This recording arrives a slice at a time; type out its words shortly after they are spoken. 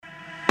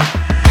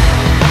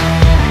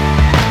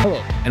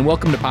and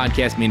welcome to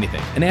Podcast Me Anything,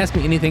 and Ask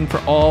Me Anything for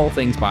all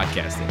things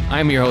podcasting.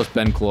 I'm your host,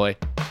 Ben Cloy,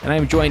 and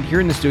I'm joined here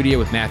in the studio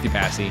with Matthew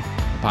Passy, a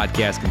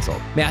podcast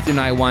consultant. Matthew and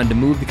I wanted to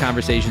move the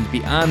conversations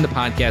beyond the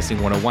podcasting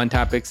 101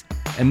 topics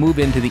and move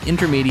into the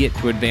intermediate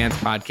to advanced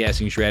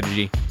podcasting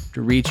strategy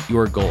to reach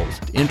your goals.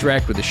 To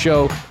interact with the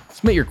show,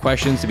 submit your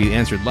questions to be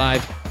answered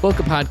live, book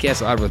a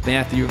podcast out with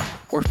Matthew,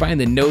 or find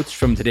the notes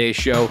from today's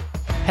show,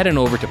 head on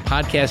over to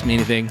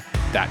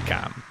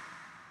podcastmeanything.com.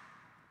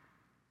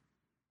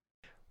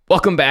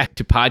 Welcome back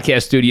to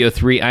Podcast Studio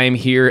 3. I am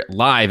here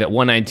live at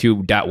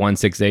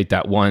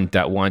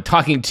 192.168.1.1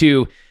 talking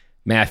to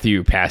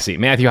Matthew Passy.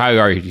 Matthew, how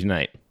are you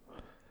tonight?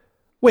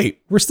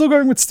 Wait, we're still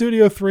going with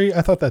Studio 3?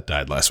 I thought that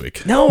died last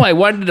week. No, I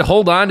wanted to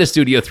hold on to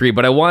Studio 3,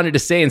 but I wanted to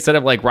say instead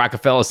of like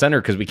Rockefeller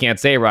Center, because we can't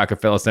say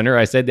Rockefeller Center,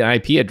 I said the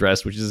IP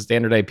address, which is a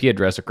standard IP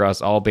address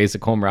across all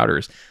basic home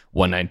routers,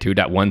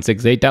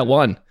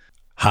 192.168.1.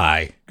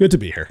 Hi, good to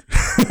be here.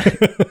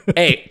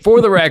 Hey,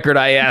 for the record,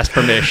 I asked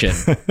permission.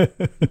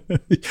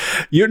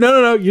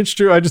 No, it's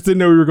true. I just didn't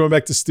know we were going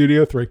back to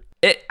Studio 3.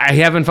 I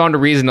haven't found a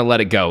reason to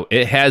let it go.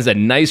 It has a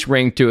nice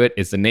ring to it.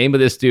 It's the name of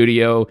the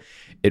studio.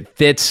 It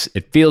fits.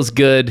 It feels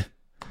good.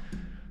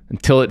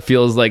 Until it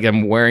feels like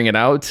I'm wearing it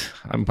out,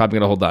 I'm probably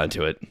going to hold on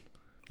to it.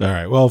 All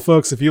right. Well,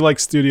 folks, if you like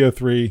Studio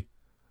 3,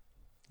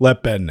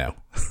 let Ben know.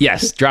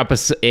 Yes. Drop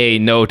us a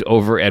note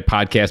over at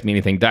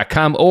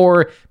podcastmeanything.com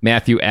or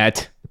Matthew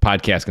at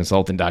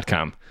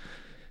podcastconsultant.com.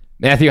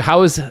 Matthew,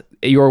 how is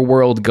your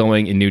world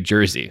going in New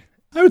Jersey?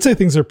 I would say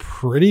things are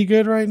pretty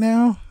good right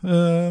now.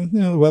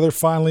 The weather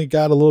finally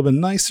got a little bit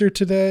nicer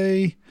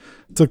today.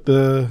 Took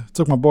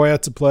my boy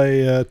out to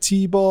play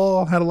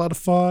t-ball. Had a lot of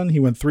fun. He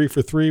went 3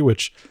 for 3,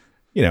 which,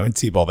 in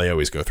t-ball they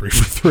always go 3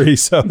 for 3.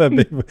 So that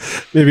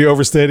may be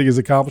overstating his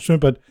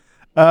accomplishment, but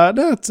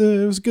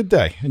it was a good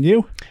day. And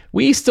you?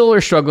 We still are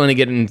struggling to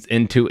get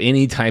into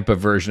any type of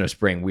version of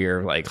spring. We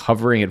are like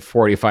hovering at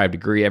 45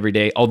 degree every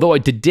day. Although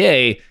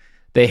today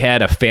they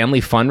had a family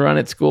fun run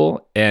at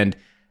school, and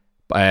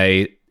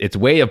by its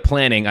way of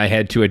planning, I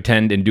had to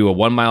attend and do a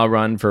 1 mile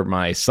run for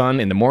my son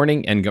in the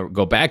morning and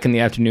go back in the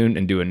afternoon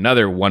and do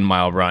another 1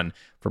 mile run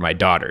for my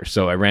daughter.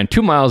 So I ran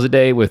 2 miles a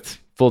day with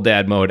full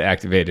dad mode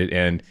activated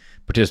and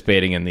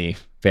participating in the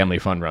family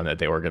fun run that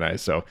they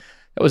organized. So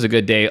that was a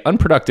good day,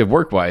 unproductive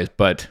work-wise,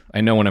 but I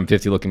know when I'm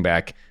 50 looking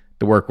back,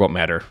 the work won't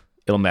matter.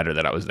 It'll matter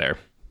that I was there.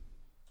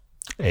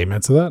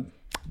 Amen to that.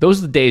 Those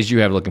are the days you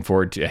have looking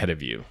forward to ahead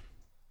of you.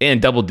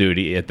 And double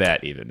duty at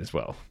that even as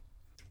well.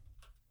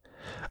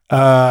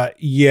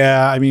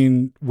 Yeah, I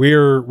mean,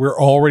 we're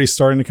already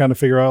starting to kind of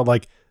figure out,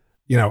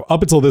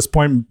 up until this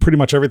point, pretty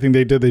much everything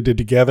they did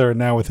together. And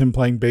now with him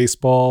playing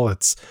baseball,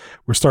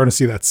 we're starting to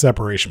see that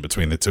separation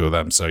between the two of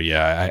them. So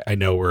yeah, I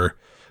know we're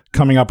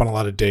coming up on a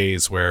lot of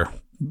days where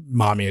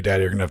mommy and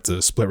daddy are going to have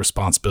to split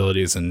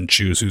responsibilities and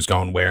choose who's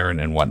going where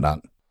and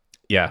whatnot.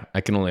 Yeah,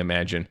 I can only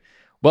imagine.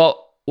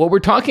 Well, what we're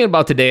talking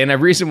about today, and the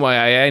reason why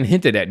I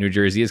hinted at New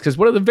Jersey, is because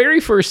one of the very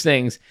first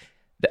things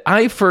that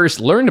I first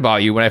learned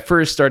about you when I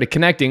first started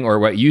connecting, or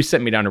what you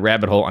sent me down a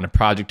rabbit hole on a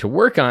project to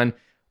work on,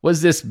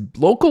 was this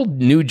local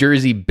New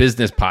Jersey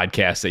business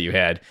podcast that you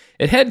had.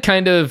 It had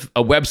kind of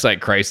a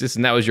website crisis,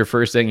 and that was your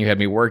first thing you had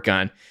me work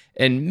on.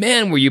 And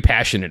man, were you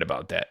passionate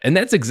about that. And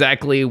that's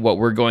exactly what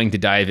we're going to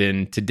dive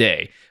in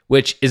today,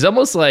 which is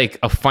almost like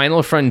a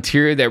final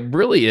frontier that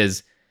really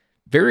is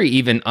very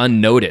even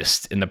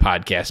unnoticed in the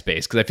podcast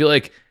space. Because I feel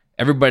like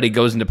everybody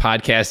goes into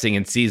podcasting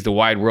and sees the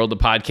wide world of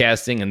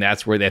podcasting, and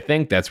that's where they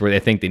think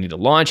they need to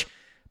launch.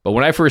 But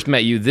when I first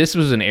met you, this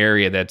was an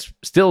area that's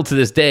still to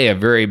this day a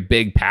very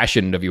big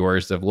passion of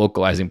yours of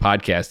localizing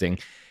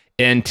podcasting.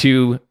 And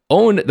to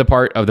own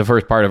the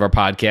first part of our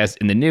podcast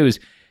in the news,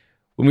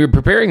 when we were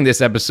preparing this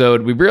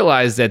episode, we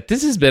realized that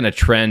this has been a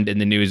trend in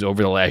the news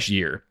over the last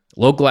year.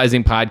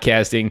 Localizing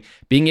podcasting,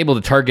 being able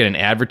to target an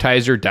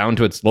advertiser down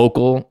to its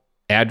local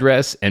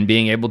address, and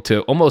being able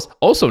to almost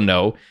also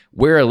know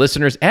where a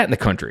listener's at in the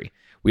country.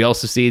 We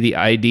also see the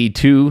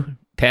ID2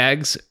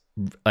 tags,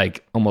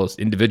 like almost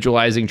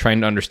individualizing,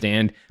 trying to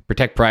understand,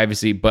 protect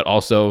privacy, but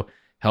also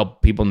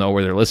help people know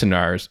where their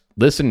listeners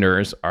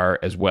are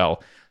as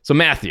well. So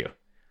Matthew,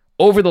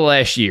 over the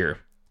last year,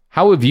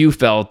 how have you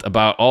felt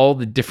about all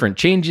the different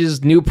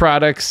changes, new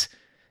products,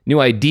 new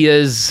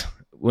ideas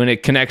when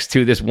it connects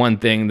to this one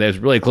thing that's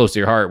really close to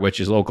your heart, which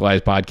is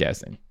localized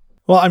podcasting?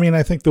 Well, I mean,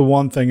 I think the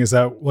one thing is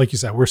that, like you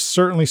said, we're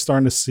certainly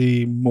starting to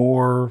see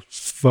more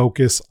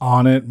focus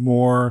on it,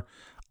 more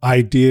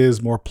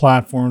ideas, more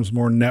platforms,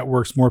 more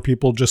networks, more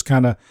people just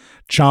kind of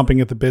chomping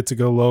at the bit to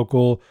go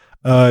local.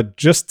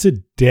 Just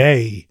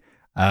today,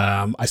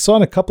 I saw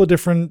in a couple of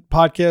different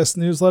podcast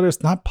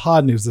newsletters, not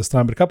Pod News this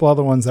time, but a couple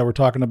other ones that were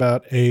talking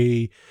about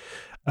maybe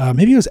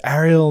it was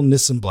Ariel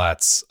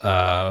Nissenblatt's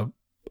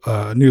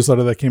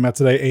newsletter that came out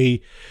today,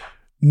 a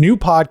new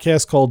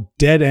podcast called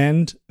Dead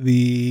End,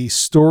 the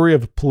story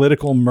of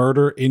political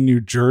murder in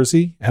New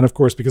Jersey. And of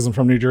course, because I'm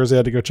from New Jersey, I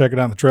had to go check it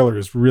out. The trailer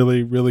is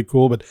really, really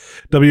cool. But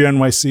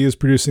WNYC is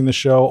producing the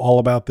show all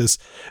about this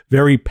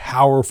very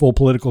powerful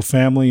political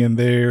family and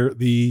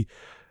the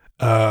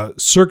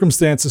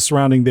circumstances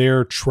surrounding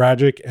their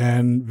tragic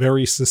and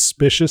very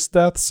suspicious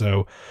death.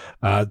 So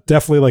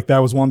definitely like that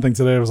was one thing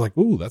today. I was like,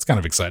 ooh, that's kind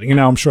of exciting. And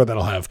now I'm sure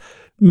that'll have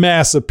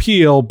mass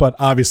appeal, but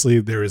obviously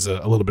there is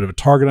a little bit of a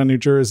target on New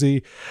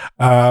Jersey.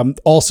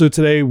 Also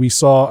today we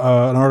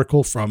saw an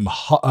article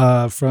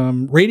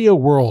from Radio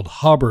World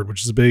Hubbard,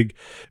 which is a big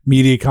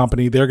media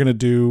company. They're going to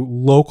do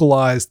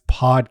localized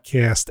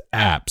podcast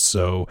apps.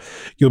 So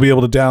you'll be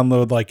able to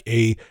download like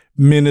a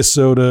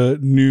Minnesota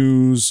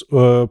news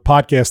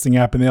podcasting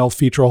app, and they'll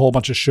feature a whole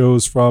bunch of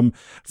shows from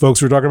folks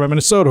who are talking about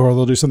Minnesota, or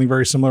they'll do something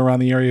very similar around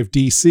the area of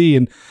DC.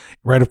 And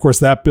right, of course,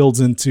 that builds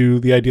into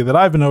the idea that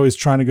I've been always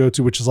trying to go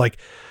to, which is like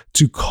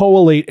to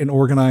collate and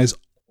organize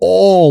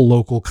all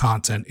local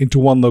content into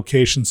one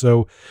location.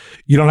 So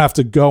you don't have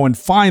to go and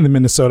find the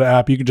Minnesota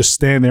app. You can just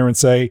stand there and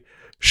say,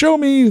 show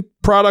me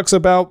products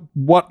about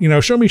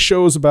show me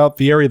shows about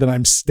the area that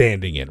I'm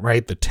standing in,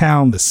 right? The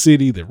town, the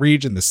city, the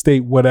region, the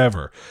state,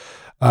 whatever.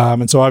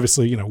 And so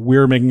obviously,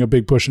 we're making a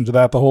big push into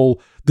that.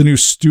 The new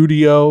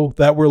studio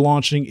that we're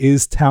launching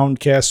is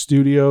Towncast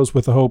Studios,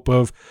 with the hope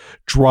of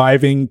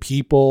driving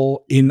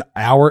people in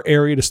our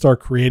area to start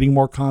creating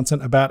more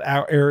content about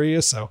our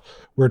area. So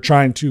we're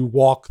trying to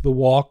walk the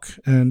walk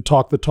and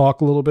talk the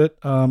talk a little bit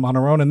on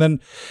our own. And then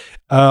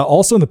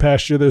also in the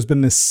past year, there's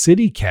been this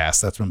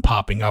CityCast that's been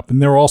popping up, and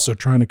they're also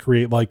trying to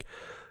create like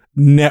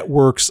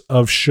networks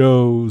of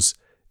shows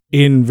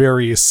in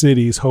various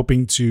cities,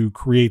 hoping to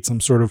create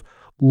some sort of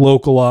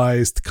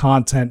localized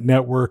content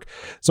network.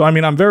 So, I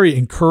mean, I'm very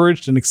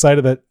encouraged and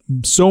excited that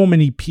so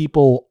many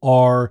people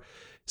are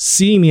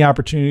seeing the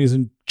opportunities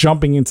and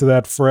jumping into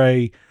that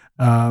fray.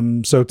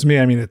 So to me,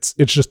 I mean, it's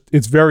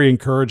very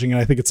encouraging. And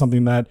I think it's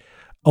something that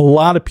a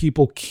lot of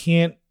people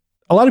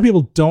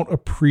don't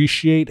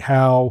appreciate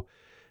how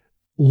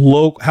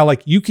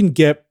like you can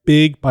get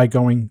big by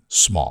going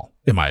small,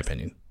 in my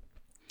opinion.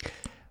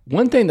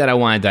 One thing that I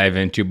want to dive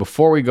into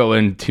before we go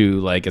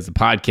into, like, as a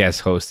podcast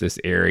host, this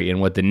area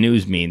and what the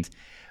news means,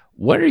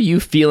 what are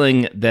you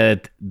feeling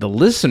that the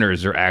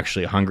listeners are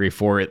actually hungry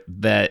for it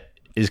that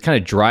is kind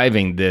of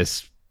driving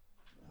this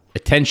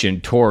attention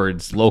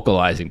towards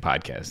localizing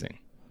podcasting?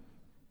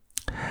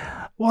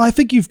 Well, I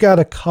think you've got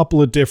a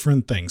couple of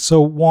different things.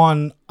 So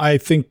one, I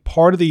think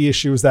part of the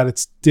issue is that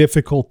it's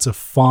difficult to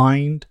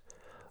find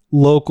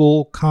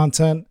local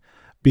content,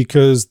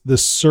 because the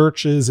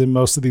searches in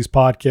most of these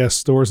podcast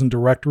stores and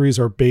directories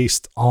are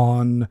based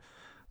on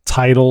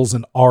titles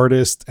and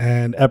artists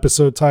and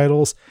episode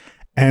titles.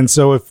 And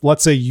so if,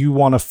 let's say, you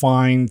want to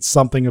find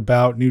something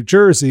about New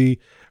Jersey,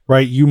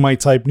 right, you might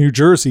type New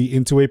Jersey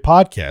into a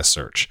podcast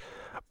search.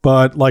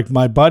 But like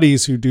my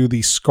buddies who do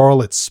the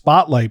Scarlet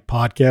Spotlight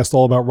podcast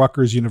all about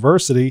Rutgers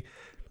University,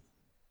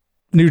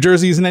 New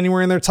Jersey isn't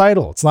anywhere in their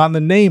title. It's not in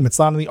the name. It's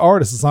not in the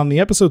artist. It's not in the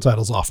episode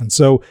titles often.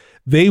 So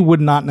they would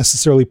not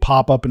necessarily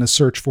pop up in a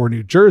search for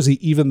New Jersey,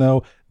 even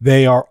though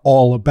they are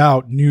all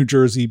about New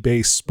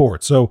Jersey-based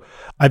sports. So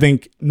I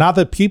think not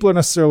that people are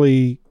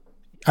necessarily,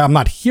 I'm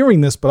not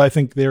hearing this, but I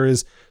think there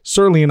is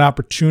certainly an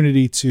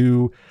opportunity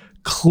to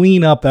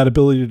clean up that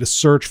ability to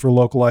search for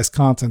localized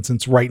content,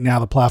 since right now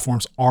the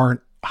platforms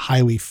aren't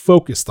highly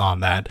focused on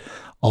that,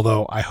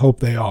 although I hope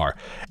they are.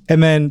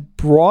 And then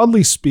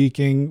broadly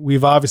speaking,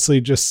 we've obviously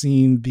just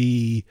seen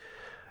the,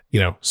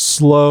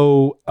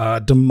 slow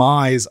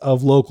demise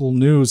of local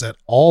news at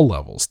all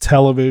levels: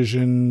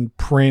 television,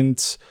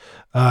 print,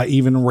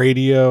 even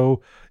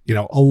radio.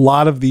 A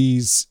lot of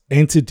these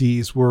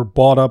entities were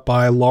bought up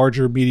by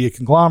larger media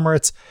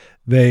conglomerates.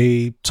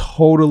 They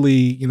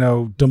totally,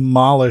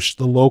 demolished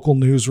the local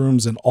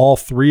newsrooms in all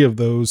three of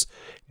those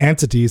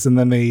entities, and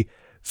then they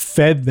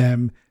fed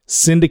them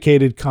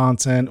syndicated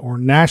content or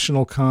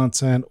national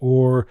content,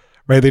 or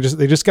right. They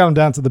just got them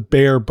down to the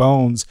bare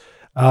bones.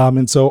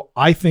 And so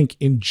I think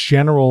in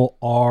general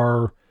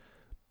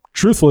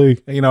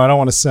truthfully, I don't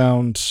want to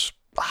sound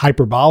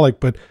hyperbolic,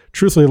 but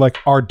truthfully, like,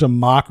 our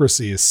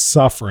democracy is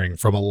suffering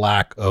from a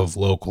lack of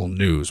local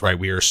news, right?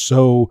 We are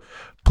so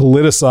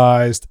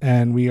politicized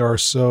and we are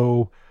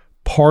so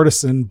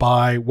partisan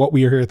by what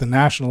we are here at the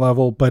national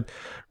level, but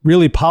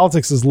really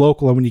politics is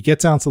local. And when you get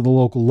down to the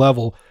local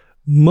level,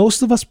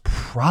 most of us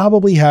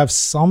probably have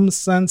some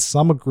sense,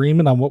 some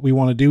agreement on what we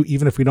want to do,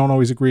 even if we don't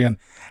always agree on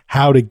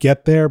how to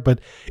get there. But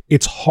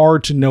it's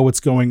hard to know what's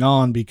going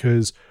on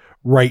because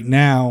right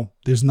now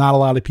there's not a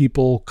lot of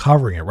people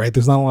covering it, right?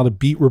 There's not a lot of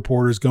beat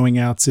reporters going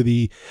out to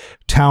the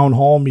town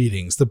hall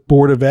meetings, the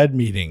Board of Ed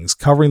meetings,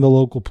 covering the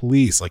local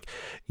police. Like,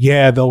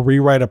 yeah, they'll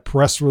rewrite a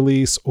press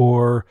release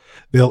or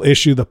they'll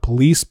issue the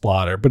police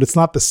blotter, but it's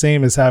not the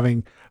same as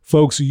having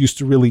folks who used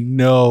to really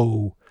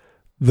know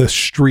the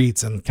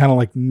streets and kind of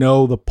like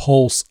know the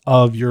pulse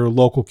of your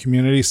local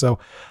community. So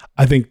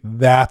I think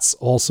that's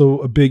also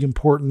a big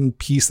important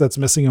piece that's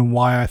missing, and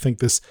why I think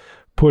this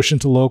push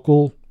into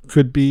local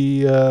could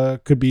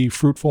be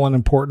fruitful and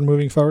important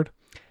moving forward.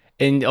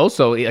 And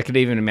also, I could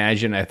even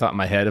imagine, I thought in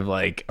my head of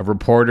like a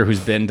reporter who's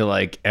been to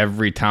like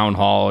every town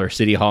hall or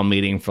city hall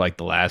meeting for like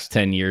the last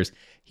 10 years.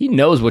 He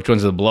knows which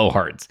ones are the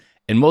blowhards.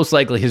 And most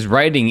likely his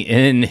writing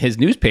in his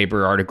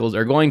newspaper articles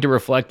are going to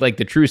reflect like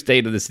the true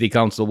state of the city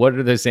council. What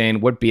are they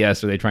saying? What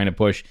BS are they trying to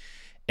push?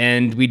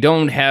 And we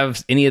don't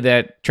have any of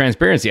that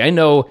transparency. I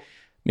know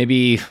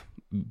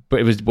but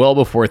it was well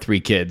before 3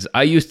 kids.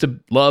 I used to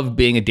love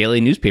being a daily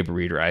newspaper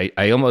reader.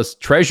 I almost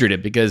treasured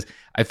it because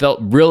I felt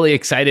really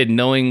excited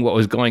knowing what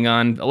was going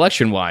on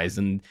election-wise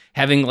and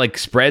having like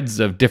spreads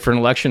of different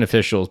election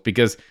officials.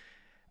 Because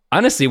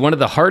honestly, one of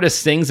the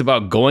hardest things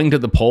about going to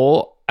the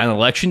poll on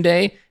election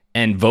day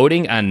and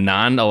voting on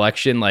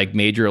non-election, like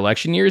major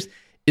election years,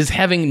 is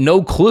having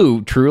no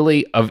clue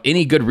truly of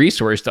any good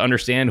resource to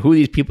understand who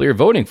these people you're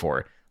voting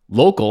for.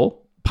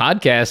 Local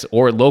podcasts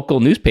or local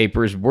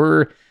newspapers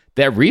were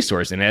that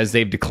resource. And as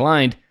they've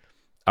declined,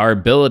 our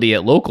ability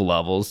at local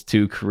levels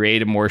to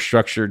create a more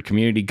structured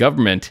community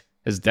government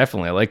has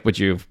definitely, I like what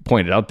you've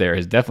pointed out there,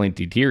 has definitely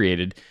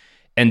deteriorated.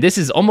 And this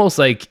is almost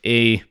like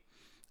a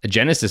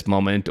genesis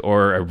moment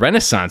or a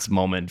renaissance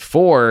moment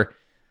for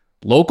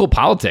local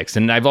politics.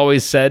 And I've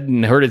always said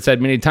and heard it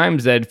said many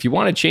times that if you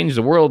want to change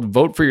the world,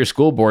 vote for your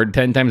school board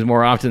 10 times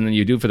more often than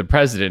you do for the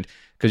president,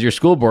 because your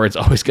school board is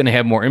always going to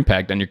have more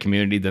impact on your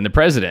community than the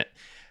president.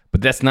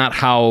 But that's not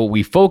how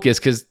we focus,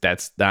 because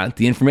that's not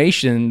the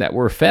information that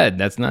we're fed.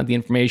 That's not the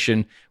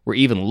information we're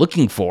even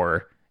looking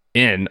for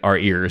in our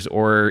ears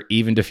or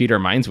even to feed our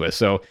minds with.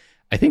 So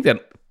I think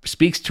that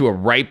speaks to a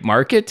ripe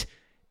market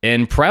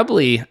and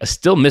probably a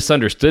still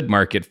misunderstood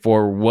market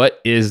for what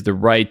is the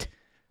right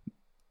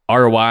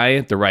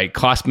ROI, the right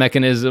cost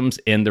mechanisms,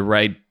 and the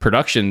right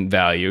production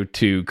value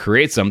to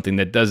create something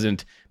that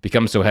doesn't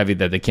become so heavy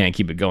that they can't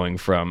keep it going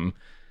from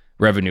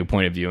revenue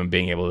point of view and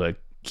being able to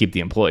keep the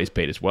employees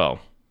paid as well.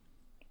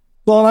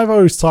 Well, and I've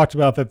always talked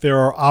about that there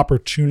are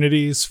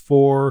opportunities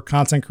for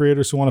content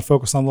creators who want to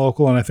focus on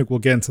local, and I think we'll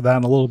get into that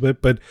in a little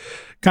bit. But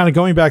kind of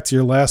going back to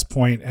your last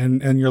point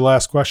and your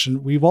last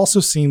question, we've also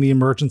seen the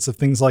emergence of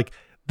things like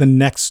the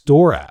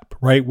Nextdoor app,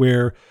 right,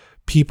 where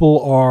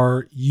people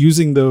are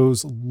using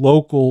those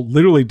local,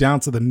 literally down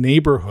to the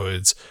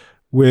neighborhoods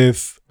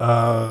with,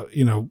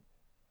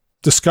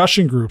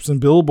 discussion groups and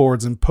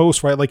billboards and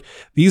posts, right? Like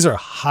these are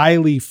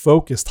highly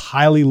focused,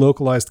 highly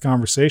localized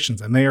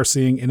conversations, and they are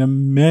seeing an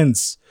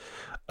immense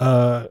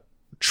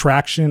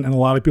traction and a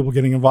lot of people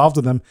getting involved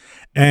with them.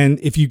 And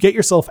if you get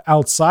yourself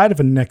outside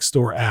of a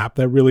Nextdoor app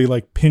that really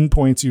like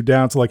pinpoints you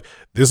down to like,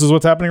 this is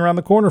what's happening around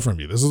the corner from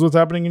you. This is what's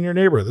happening in your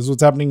neighborhood. This is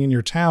what's happening in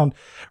your town,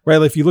 right?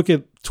 Like if you look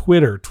at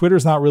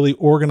Twitter's not really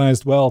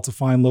organized well to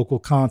find local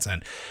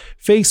content.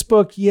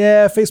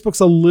 Facebook's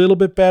a little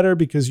bit better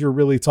because you're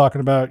really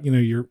talking about,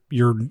 you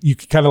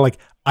can kind of like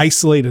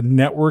isolate a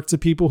network to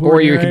people who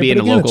or you could be in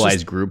a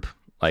localized group.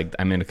 Like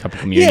I'm in a couple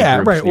community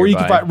groups. Right. Or you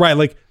can find, right.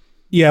 Like,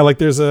 yeah, like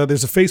there's a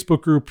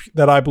Facebook group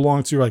that I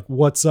belong to, like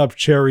What's Up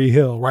Cherry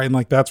Hill, right? And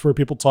like that's where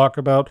people talk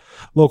about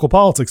local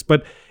politics,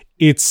 but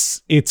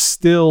it's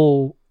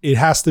still, it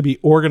has to be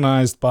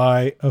organized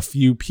by a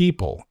few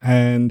people.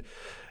 And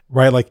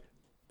right, like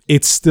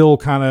it's still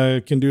kind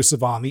of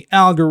conducive on the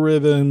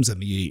algorithms and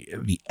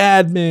the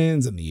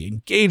admins and the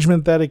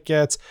engagement that it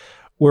gets.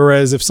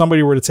 Whereas if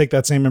somebody were to take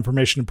that same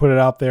information and put it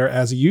out there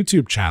as a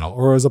YouTube channel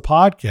or as a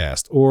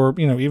podcast or,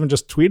 even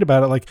just tweet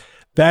about it, like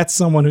that's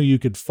someone who you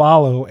could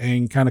follow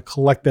and kind of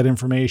collect that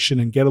information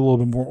and get a little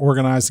bit more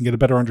organized and get a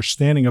better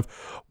understanding of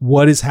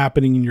what is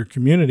happening in your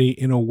community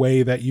in a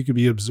way that you could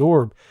be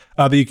absorbed,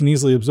 that you can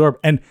easily absorb.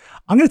 And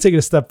I'm going to take it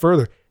a step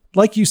further.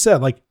 Like you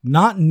said, like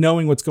not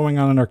knowing what's going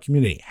on in our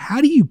community.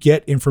 How do you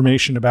get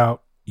information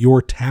about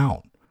your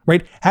town,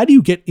 right? How do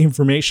you get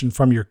information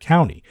from your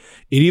county?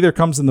 It either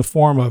comes in the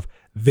form of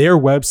their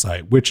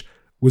website, which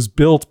was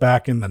built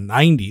back in the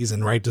 90s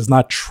and right does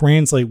not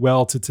translate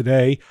well to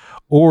today,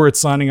 or it's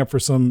signing up for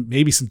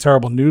maybe some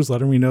terrible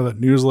newsletter. We know that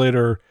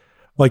newsletter,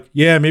 like,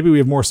 yeah, maybe we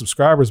have more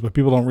subscribers, but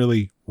people don't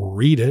really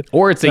read it.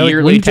 Or it's a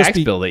yearly tax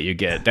bill that you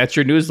get. That's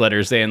your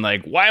newsletter saying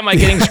like, why am I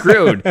getting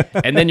screwed?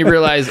 And then you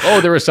realize, oh,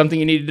 there was something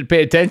you needed to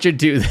pay attention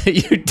to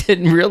that you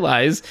didn't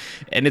realize.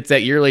 And it's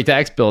that yearly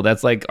tax bill.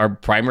 That's like our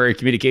primary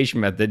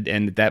communication method.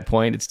 And at that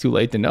point, it's too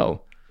late to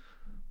know.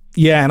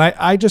 Yeah, and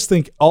I just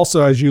think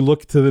also as you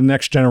look to the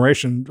next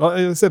generation, like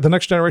I said, the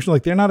next generation,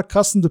 like they're not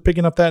accustomed to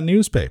picking up that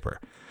newspaper,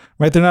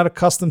 right? They're not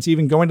accustomed to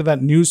even going to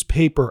that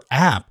newspaper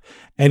app.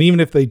 And even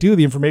if they do,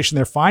 the information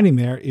they're finding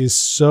there is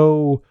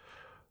so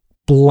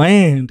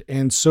bland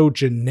and so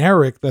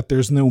generic that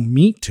there's no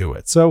meat to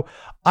it. So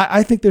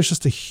I think there's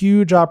just a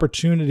huge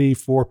opportunity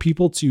for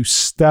people to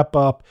step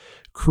up,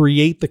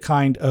 create the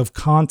kind of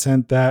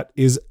content that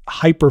is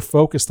hyper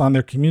focused on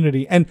their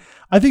community. And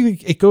I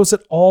think it goes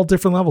at all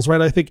different levels, right?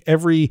 I think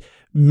every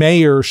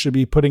mayor should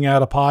be putting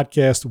out a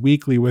podcast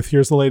weekly with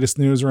here's the latest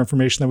news or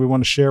information that we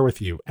want to share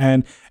with you.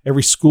 And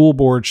every school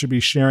board should be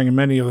sharing, and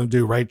many of them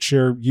do, right?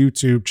 Share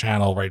YouTube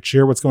channel, right?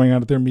 Share what's going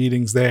on at their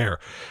meetings there.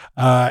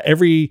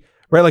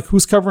 Right, like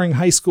who's covering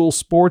high school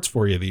sports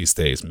for you these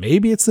days?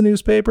 Maybe it's the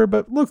newspaper,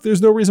 but look,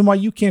 there's no reason why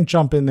you can't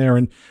jump in there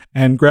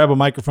and grab a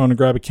microphone and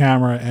grab a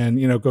camera and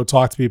go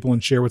talk to people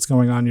and share what's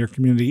going on in your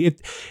community.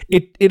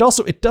 It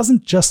also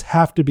doesn't just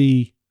have to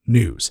be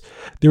news.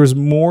 There is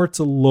more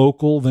to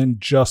local than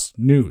just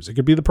news. It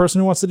could be the person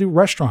who wants to do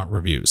restaurant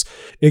reviews.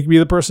 It could be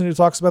the person who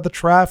talks about the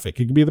traffic.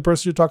 It could be the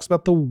person who talks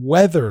about the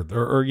weather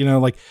or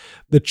like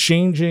the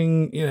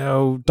changing,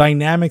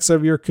 dynamics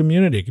of your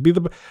community. It could be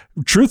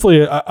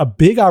truthfully, a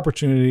big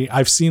opportunity.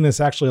 I've seen this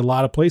actually a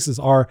lot of places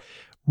are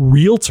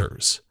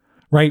realtors,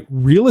 right?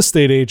 Real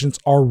estate agents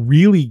are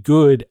really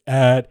good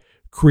at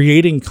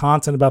creating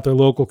content about their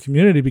local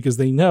community because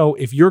they know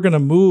if you're going to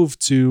move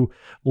to,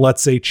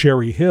 let's say,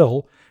 Cherry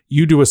Hill,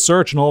 you do a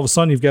search and all of a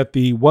sudden you've got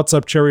the What's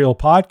Up Cherry Hill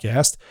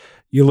podcast.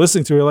 You're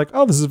listening to it, you're like,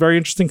 oh, this is very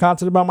interesting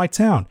content about my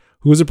town.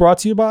 Who is it brought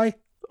to you by?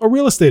 A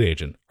real estate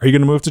agent. Are you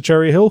going to move to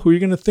Cherry Hill? Who are you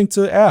going to think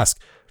to ask?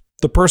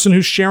 The person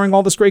who's sharing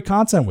all this great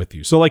content with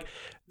you. So like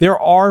there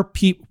are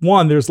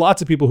there's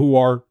lots of people who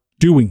are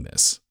doing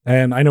this.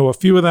 And I know a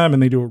few of them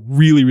and they do it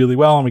really, really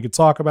well. And we could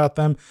talk about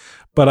them.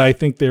 But I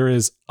think there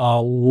is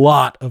a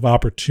lot of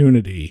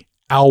opportunity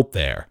out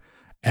there.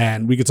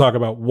 And we could talk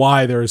about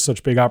why there is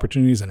such big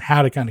opportunities and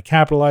how to kind of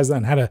capitalize that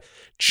and how to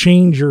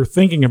change your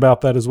thinking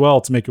about that as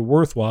well to make it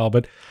worthwhile.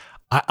 But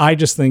I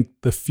just think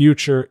the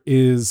future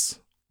is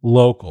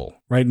local,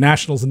 right?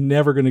 National's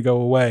never going to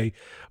go away,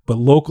 but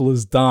local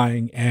is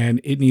dying and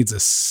it needs a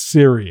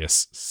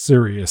serious,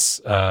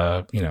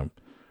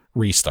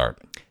 restart.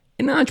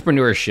 In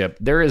entrepreneurship,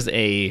 there is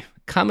a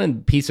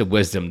common piece of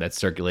wisdom that's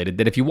circulated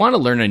that if you want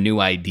to learn a new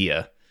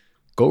idea,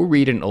 go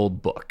read an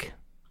old book.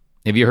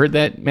 Have you heard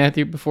that,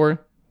 Matthew,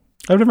 before?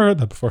 I've never heard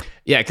that before.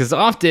 Yeah, because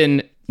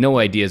often no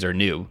ideas are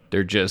new.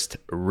 They're just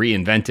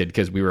reinvented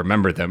because we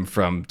remember them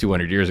from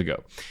 200 years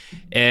ago.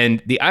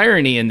 And the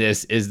irony in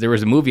this is there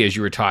was a movie, as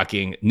you were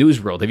talking,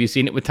 Newsworld. Have you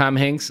seen it with Tom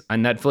Hanks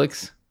on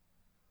Netflix?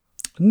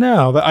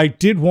 No, I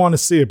did want to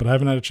see it, but I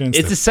haven't had a chance.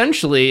 It's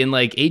essentially in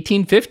like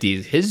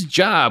 1850s. His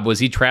job was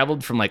he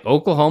traveled from like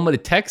Oklahoma to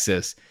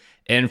Texas,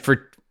 and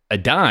for a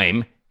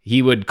dime,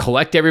 he would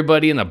collect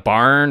everybody in a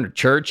barn or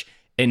church,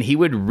 and he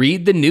would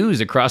read the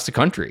news across the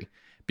country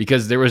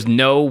because there was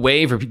no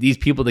way for these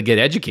people to get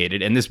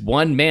educated. And this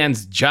one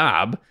man's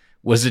job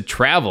was to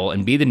travel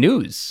and be the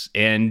news.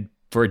 And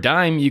for a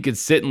dime, you could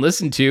sit and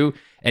listen to,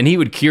 and he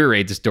would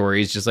curate the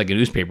stories just like a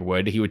newspaper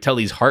would. He would tell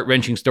these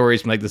heart-wrenching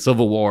stories from like the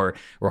Civil War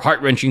or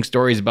heart-wrenching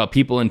stories about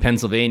people in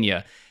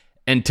Pennsylvania.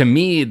 And to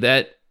me,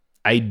 that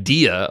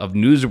idea of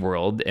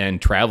Newsworld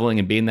and traveling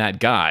and being that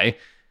guy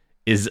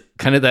is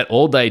kind of that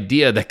old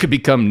idea that could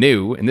become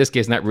new. In this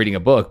case, not reading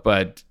a book,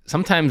 but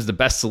sometimes the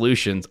best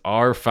solutions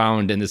are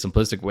found in the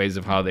simplistic ways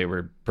of how they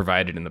were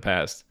provided in the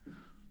past.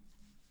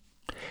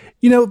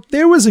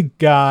 There was a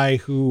guy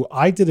who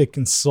I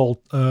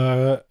consulted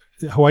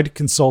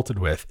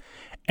with,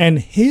 and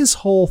his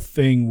whole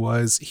thing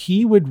was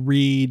he would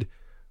read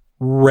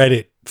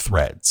Reddit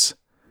threads.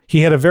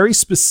 He had a very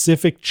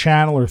specific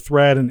channel or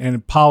thread, and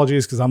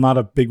apologies because I'm not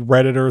a big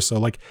Redditor, so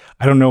like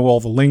I don't know all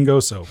the lingo,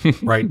 so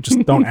right,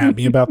 just don't at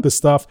me about this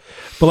stuff.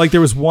 But like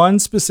there was one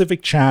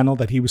specific channel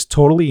that he was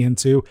totally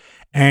into,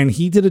 and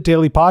he did a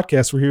daily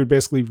podcast where he would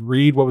basically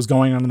read what was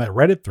going on in that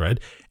Reddit thread,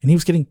 and he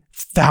was getting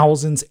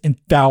thousands and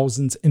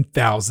thousands and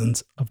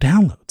thousands of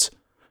downloads.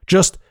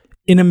 Just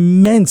an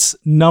immense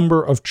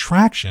number of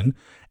traction,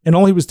 and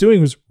all he was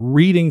doing was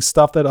reading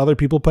stuff that other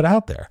people put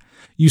out there.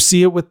 You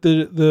see it with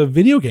the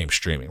video game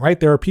streaming, right?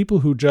 There are people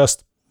who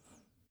just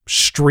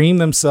stream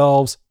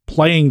themselves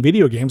playing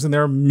video games, and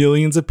there are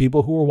millions of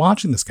people who are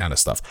watching this kind of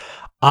stuff.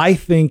 I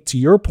think, to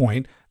your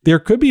point, there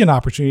could be an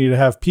opportunity to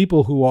have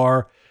people who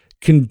are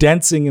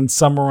condensing and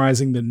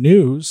summarizing the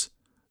news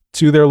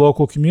to their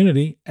local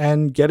community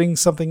and getting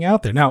something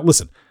out there. Now,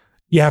 listen,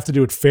 you have to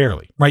do it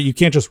fairly, right? You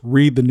can't just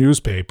read the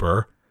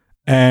newspaper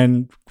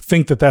and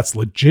think that that's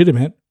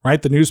legitimate,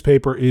 right? The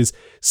newspaper is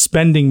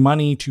spending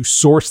money to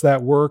source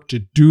that work, to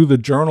do the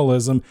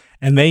journalism,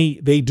 and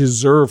they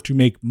deserve to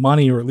make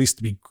money, or at least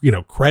to be,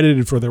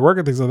 credited for their work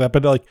and things like that.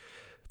 But like,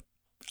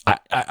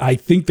 I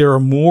think there are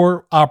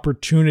more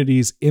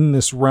opportunities in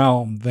this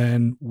realm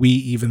than we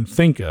even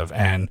think of.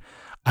 And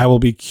I will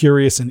be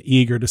curious and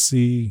eager to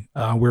see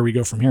where we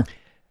go from here.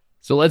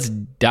 So let's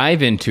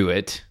dive into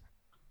it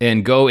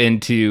and go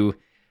into,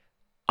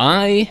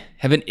 I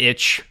have an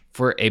itch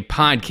for a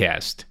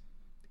podcast.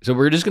 So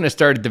we're just going to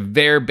start at the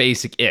very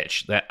basic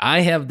itch that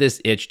I have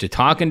this itch to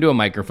talk into a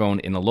microphone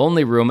in a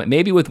lonely room,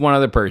 maybe with one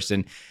other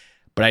person,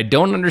 but I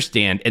don't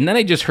understand. And then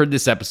I just heard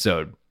this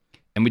episode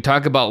and we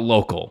talk about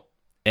local,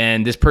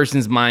 and this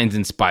person's mind's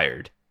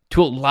inspired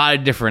to a lot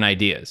of different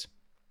ideas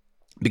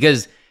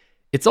because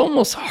it's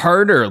almost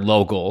harder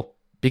local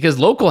because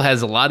local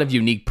has a lot of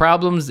unique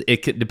problems. It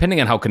could, depending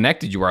on how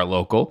connected you are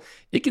local,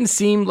 it can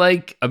seem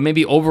like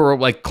maybe over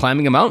like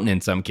climbing a mountain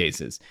in some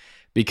cases.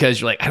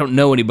 Because you're like, I don't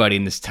know anybody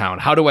in this town.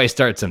 How do I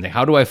start something?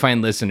 How do I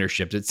find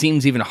listenerships? It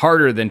seems even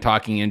harder than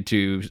talking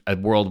into a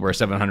world where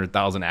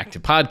 700,000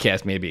 active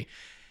podcasts maybe.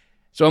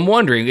 So I'm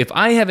wondering if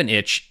I have an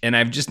itch, and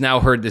I've just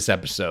now heard this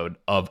episode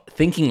of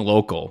thinking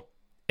local,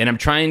 and I'm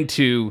trying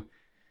to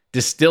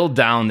distill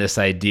down this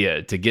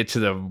idea to get to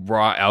the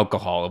raw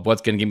alcohol of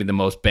what's going to give me the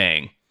most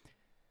bang.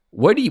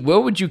 What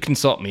would you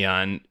consult me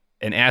on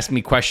and ask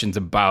me questions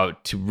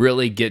about to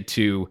really get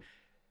to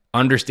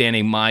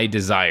understanding my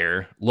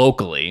desire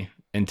locally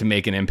and to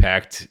make an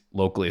impact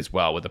locally as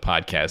well with the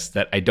podcast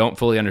that I don't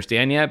fully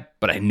understand yet,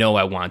 but I know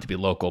I want it to be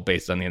local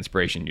based on the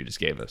inspiration you just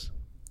gave us.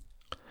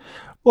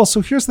 Well,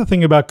 so here's the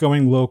thing about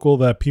going local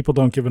that people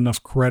don't give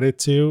enough credit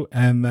to,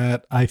 and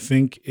that I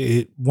think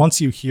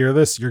once you hear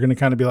this, you're going to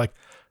kind of be like,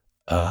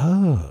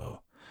 oh.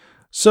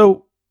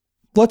 So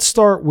let's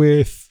start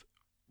with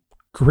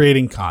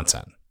creating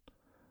content,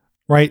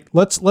 right?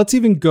 Let's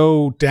even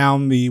go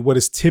down what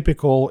is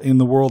typical in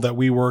the world that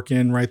we work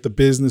in, right? The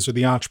business or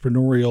the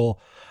entrepreneurial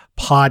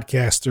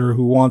podcaster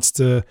who wants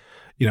to,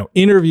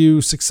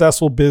 interview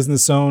successful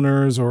business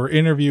owners or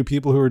interview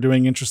people who are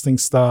doing interesting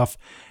stuff.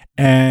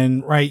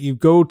 And right, you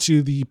go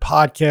to the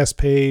podcast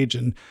page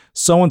and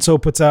so-and-so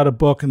puts out a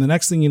book. And the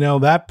next thing you know,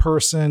 that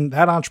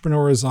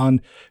entrepreneur is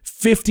on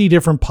 50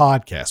 different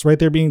podcasts, right?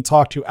 They're being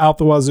talked to out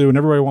the wazoo and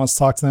everybody wants to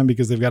talk to them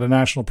because they've got a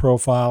national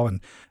profile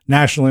and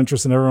national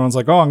interest. And everyone's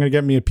like, oh, I'm going to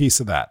get me a piece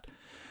of that.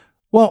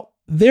 Well,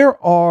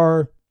 there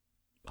are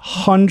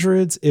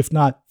hundreds, if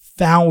not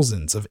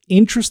thousands of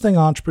interesting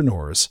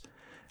entrepreneurs,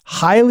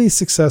 highly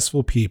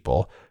successful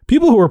people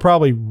who are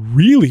probably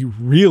really,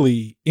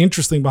 really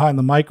interesting behind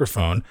the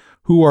microphone,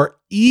 who are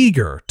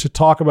eager to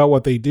talk about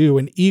what they do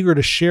and eager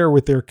to share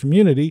with their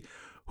community,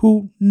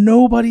 who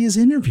nobody is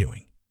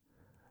interviewing.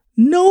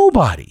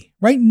 Nobody,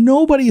 right?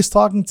 Nobody is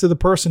talking to the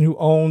person who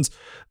owns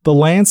the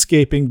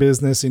landscaping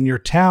business in your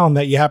town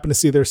that you happen to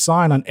see their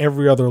sign on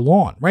every other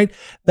lawn, right?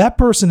 That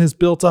person has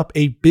built up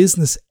a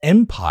business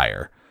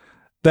empire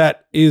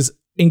that is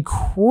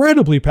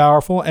incredibly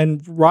powerful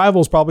and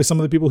rivals probably some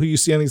of the people who you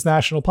see on these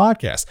national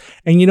podcasts.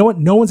 And you know what?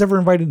 No one's ever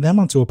invited them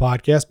onto a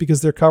podcast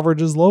because their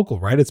coverage is local,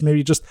 right? It's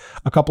maybe just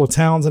a couple of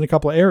towns and a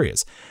couple of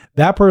areas.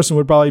 That person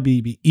would probably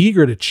be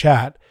eager to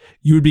chat.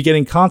 You would be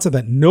getting content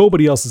that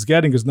nobody else is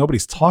getting because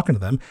nobody's talking to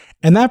them.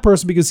 And that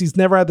person, because he's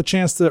never had the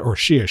chance to, or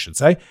she, I should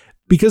say,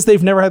 because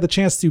they've never had the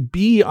chance to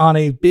be on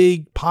a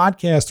big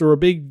podcast or a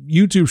big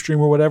YouTube stream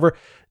or whatever,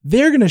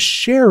 they're going to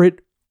share it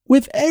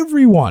with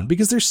everyone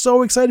because they're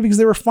so excited because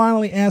they were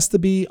finally asked to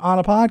be on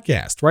a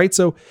podcast, right?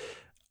 So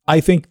I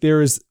think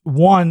there is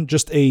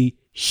just a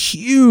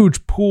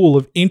huge pool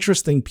of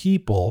interesting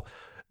people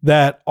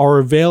that are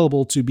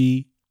available to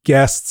be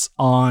guests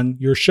on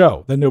your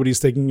show that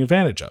nobody's taking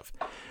advantage of.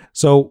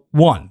 So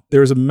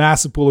there's a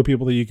massive pool of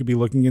people that you could be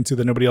looking into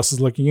that nobody else is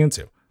looking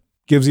into.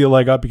 Gives you a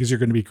leg up because you're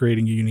going to be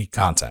creating unique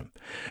content.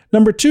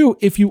 Number two,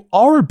 if you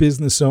are a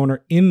business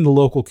owner in the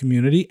local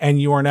community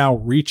and you are now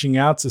reaching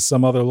out to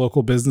some other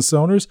local business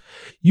owners,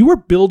 you are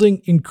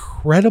building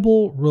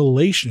incredible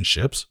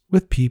relationships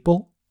with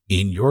people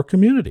in your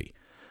community,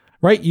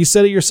 right? You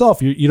said it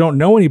yourself. You don't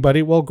know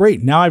anybody. Well,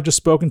 great. Now I've just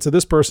spoken to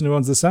this person who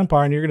owns this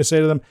empire and you're going to say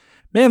to them,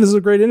 man, this is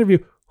a great interview.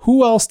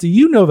 Who else do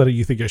you know that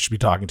you think I should be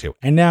talking to?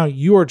 And now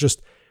you are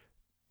just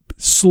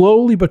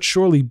slowly but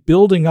surely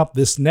building up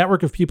this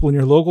network of people in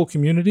your local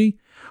community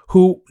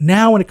who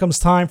now, when it comes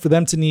time for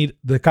them to need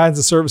the kinds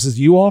of services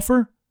you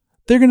offer,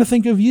 they're going to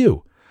think of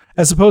you.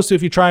 As opposed to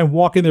if you try and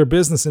walk in their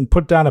business and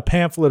put down a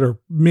pamphlet or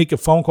make a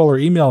phone call or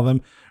email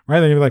them,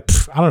 right? Then you're like,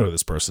 I don't know who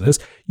this person is.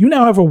 You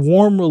now have a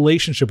warm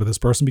relationship with this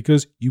person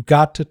because you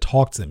got to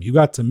talk to them. You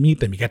got to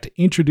meet them. You got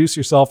to introduce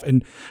yourself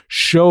and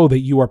show that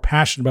you are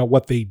passionate about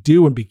what they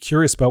do and be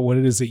curious about what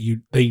it is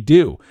that they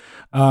do.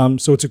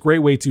 So it's a great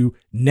way to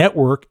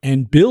network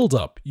and build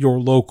up your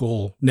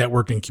local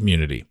networking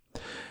community.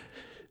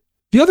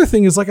 The other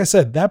thing is, like I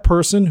said, that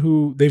person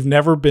who they've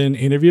never been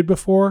interviewed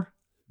before,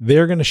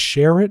 they're going to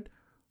share it.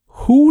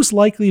 Who's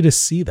likely to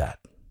see that?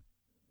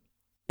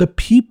 The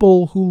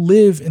people who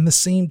live in the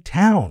same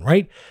town,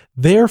 right?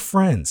 Their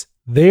friends,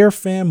 their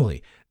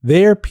family,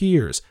 their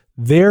peers,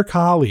 their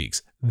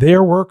colleagues,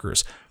 their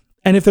workers.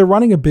 And if they're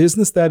running a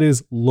business that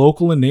is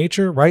local in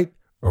nature, right?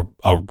 Or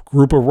a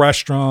group of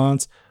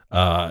restaurants,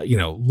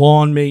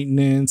 lawn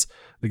maintenance,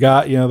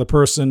 the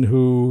person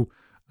who,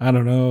 I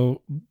don't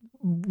know,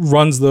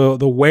 runs the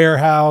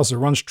warehouse or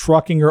runs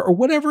trucking or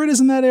whatever it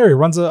is in that area,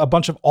 runs a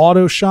bunch of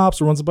auto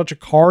shops or runs a bunch of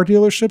car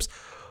dealerships.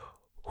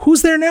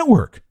 Who's their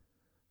network?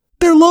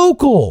 They're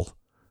local.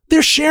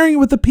 They're sharing it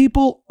with the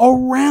people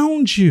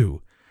around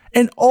you.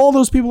 And all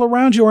those people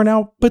around you are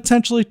now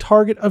potentially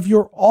target of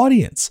your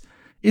audience.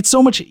 It's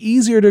so much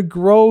easier to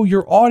grow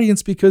your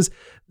audience because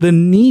the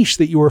niche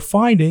that you are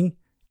finding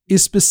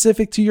is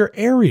specific to your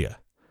area.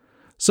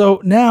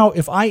 So now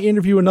if I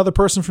interview another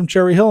person from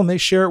Cherry Hill and they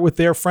share it with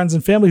their friends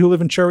and family who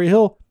live in Cherry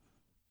Hill,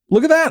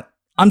 look at that.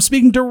 I'm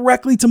speaking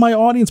directly to my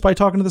audience by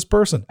talking to this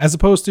person, as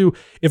opposed to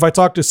if I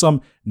talk to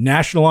some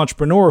national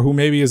entrepreneur who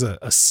maybe is a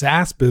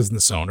SaaS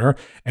business owner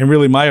and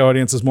really my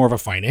audience is more of a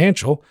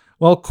financial.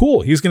 Well,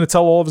 cool. He's going to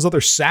tell all of his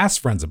other SaaS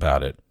friends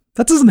about it.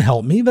 That doesn't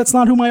help me. That's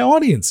not who my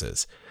audience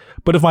is.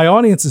 But if my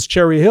audience is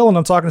Cherry Hill and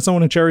I'm talking to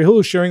someone in Cherry Hill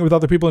who's sharing it with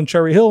other people in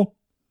Cherry Hill,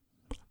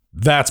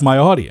 that's my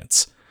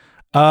audience.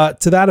 To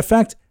that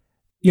effect,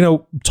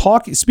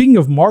 speaking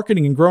of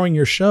marketing and growing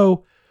your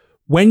show,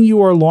 when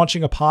you are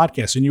launching a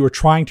podcast and you are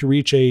trying to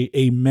reach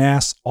a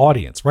mass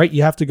audience, right?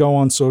 You have to go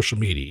on social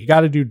media. You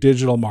got to do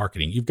digital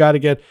marketing. You've got to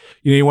get,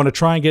 you want to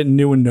try and get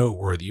new and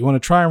noteworthy. You want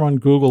to try and run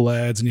Google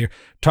ads, and you're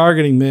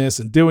targeting this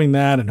and doing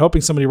that and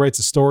hoping somebody writes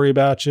a story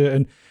about you.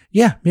 And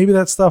yeah, maybe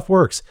that stuff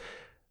works.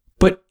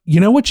 But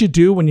you know what you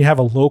do when you have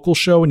a local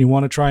show and you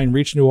want to try and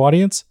reach a new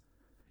audience?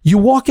 You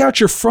walk out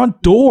your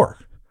front door,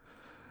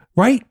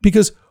 right?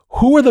 Because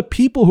who are the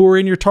people who are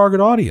in your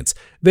target audience?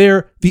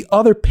 They're the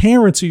other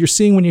parents who you're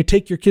seeing when you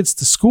take your kids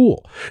to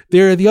school.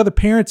 They're the other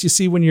parents you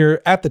see when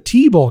you're at the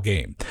T-ball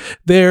game.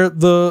 They're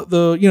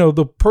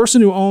the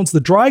person who owns the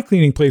dry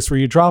cleaning place where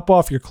you drop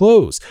off your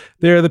clothes.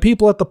 They're the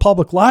people at the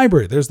public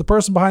library. There's the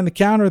person behind the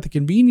counter at the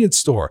convenience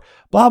store.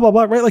 Blah blah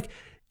blah. Right? Like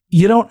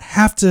you don't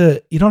have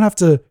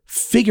to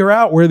figure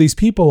out where these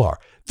people are.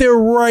 They're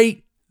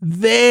right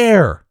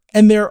there,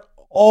 and they're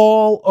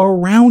all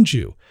around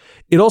you.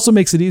 It also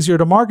makes it easier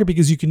to market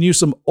because you can use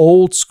some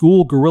old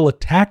school guerrilla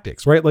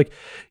tactics, right? Like,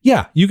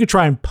 yeah, you could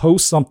try and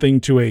post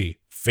something to a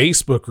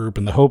Facebook group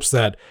in the hopes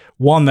that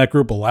one, that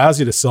group allows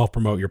you to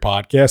self-promote your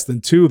podcast,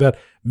 and two, that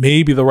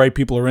maybe the right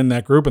people are in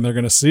that group and they're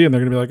going to see it and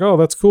they're going to be like, oh,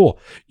 that's cool.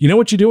 You know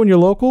what you do when you're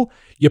local?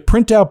 You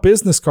print out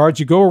business cards,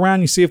 you go around,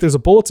 you see if there's a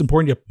bulletin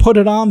board, and you put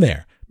it on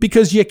there.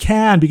 Because you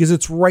can, because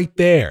it's right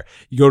there.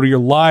 You go to your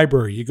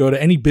library, you go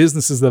to any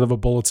businesses that have a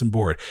bulletin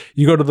board.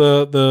 You go to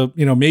the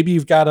maybe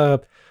you've got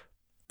a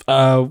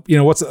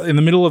what's in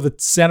the middle of the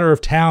center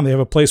of town, they have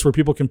a place where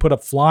people can put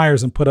up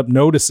flyers and put up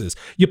notices.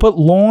 You put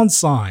lawn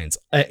signs,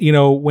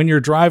 when you're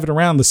driving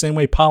around the same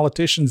way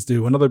politicians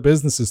do and other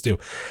businesses do.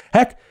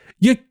 Heck,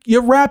 you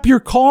wrap your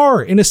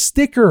car in a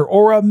sticker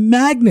or a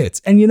magnet,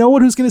 and you know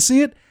who's going to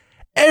see it?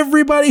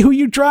 Everybody who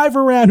you drive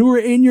around who are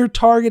in your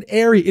target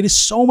area. It is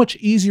so much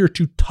easier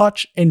to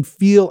touch and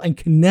feel and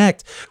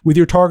connect with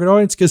your target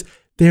audience because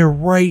they're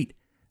right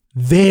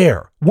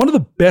there. One of the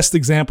best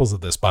examples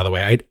of this, by the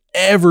way, I'd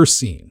ever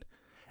seen,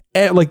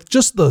 like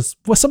just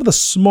some of the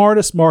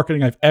smartest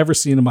marketing I've ever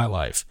seen in my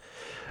life,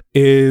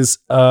 is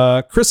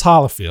Chris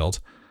Hollifield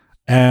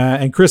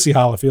and Chrissy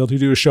Hollifield, who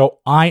do a show,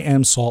 I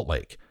Am Salt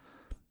Lake,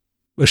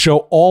 a show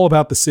all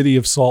about the city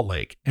of Salt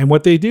Lake. And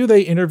what they do,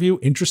 they interview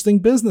interesting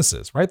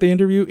businesses, right? They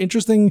interview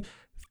interesting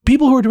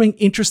people who are doing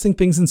interesting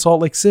things in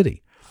Salt Lake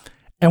City.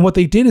 And what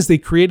they did is they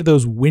created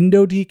those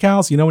window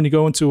decals. When you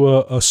go into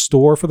a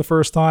store for the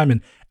first time,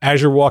 and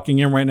as you're walking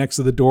in, right next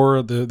to the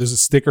door, there's a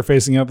sticker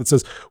facing out that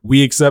says,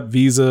 "We accept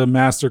Visa,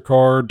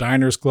 MasterCard,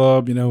 Diners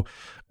Club,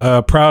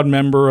 proud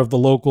member of the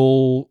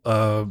local,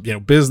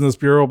 business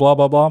bureau, blah,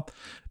 blah, blah."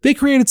 They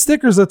created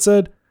stickers that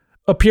said,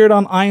 "Appeared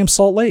on I Am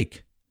Salt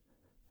Lake."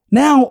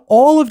 Now,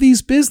 all of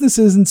these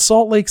businesses in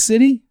Salt Lake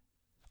City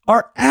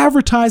are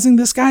advertising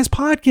this guy's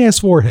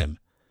podcast for him.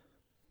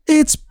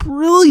 It's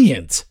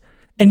brilliant.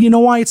 And you know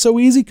why it's so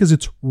easy? Because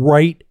it's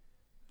right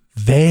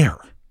there.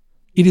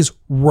 It is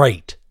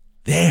right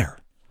there.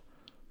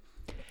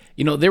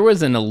 There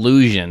was an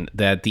illusion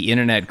that the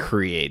internet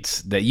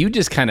creates that you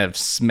just kind of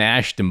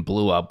smashed and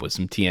blew up with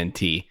some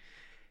TNT.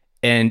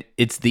 And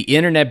it's the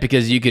internet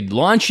because you could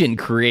launch it and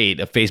create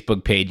a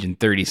Facebook page in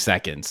 30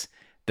 seconds.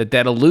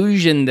 That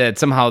illusion that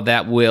somehow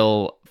that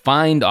will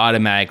find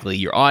automatically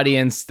your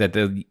audience, that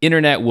the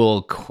internet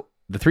will,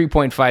 the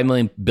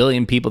 3.5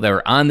 billion people that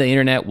are on the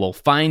internet will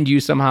find you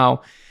somehow.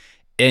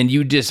 And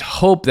you just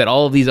hope that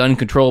all of these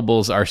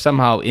uncontrollables are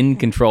somehow in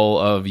control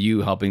of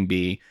you helping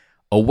be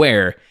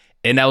aware.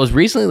 And I was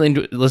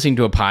recently listening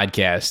to a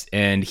podcast,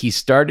 and he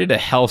started a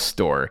health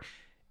store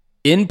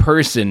in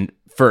person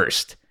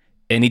first.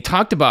 And he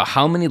talked about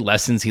how many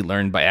lessons he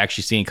learned by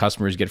actually seeing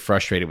customers get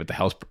frustrated with the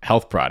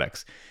health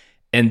products.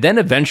 And then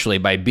eventually,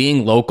 by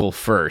being local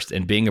first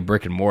and being a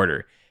brick and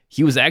mortar,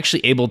 he was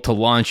actually able to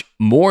launch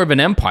more of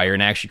an empire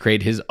and actually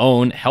create his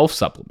own health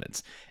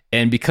supplements.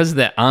 And because of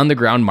that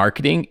on-the-ground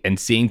marketing and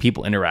seeing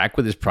people interact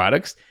with his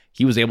products,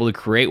 he was able to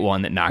create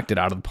one that knocked it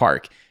out of the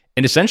park.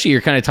 And essentially,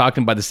 you're kind of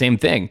talking about the same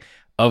thing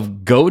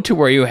of go to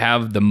where you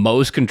have the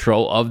most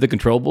control of the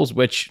controllables,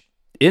 which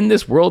in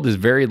this world is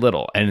very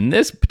little. And in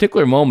this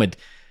particular moment,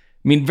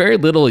 very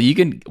little. You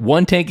can,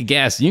 one tank of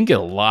gas, you can get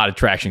a lot of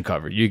traction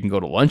covered. You can go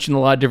to lunch in a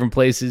lot of different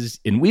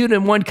places. And even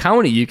in one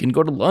county, you can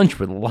go to lunch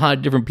with a lot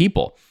of different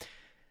people.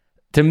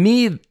 To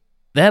me,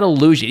 that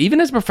illusion,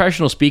 even as a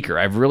professional speaker,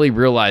 I've really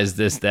realized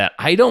this, that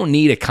I don't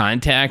need a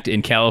contact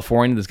in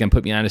California that's going to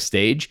put me on a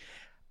stage.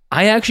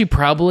 I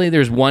actually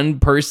there's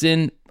one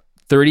person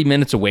 30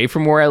 minutes away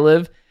from where I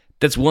live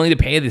that's willing to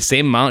pay the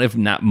same amount, if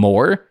not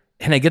more,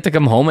 and I get to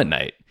come home at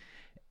night.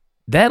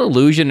 That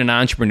illusion in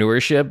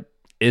entrepreneurship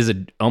is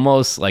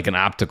almost like an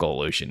optical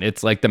illusion.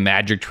 It's like the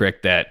magic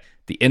trick that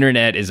the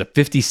internet is a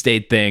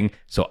 50-state thing,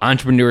 so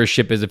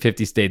entrepreneurship is a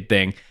 50-state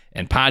thing,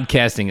 and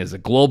podcasting is a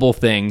global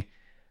thing.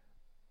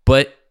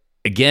 But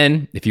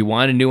again, if you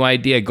want a new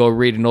idea, go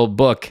read an old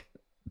book.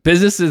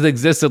 Businesses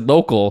existed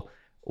local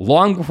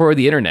long before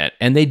the internet,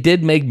 and they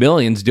did make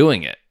millions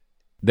doing it.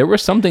 There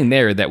was something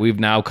there that we've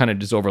now kind of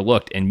just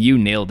overlooked, and you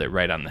nailed it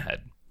right on the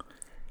head.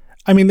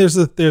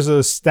 There's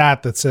a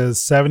stat that says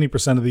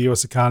 70% of the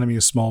U.S. economy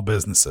is small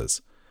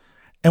businesses.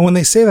 And when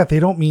they say that, they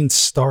don't mean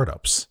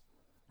startups.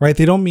 right?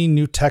 They don't mean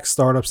new tech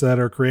startups that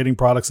are creating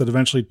products that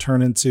eventually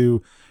turn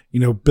into,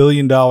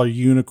 billion-dollar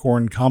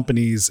unicorn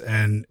companies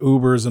and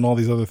Ubers and all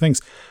these other things.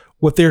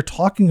 What they're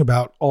talking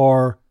about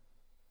are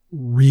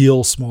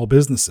real small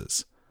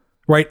businesses,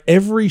 right?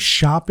 Every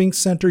shopping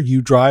center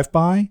you drive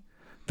by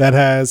that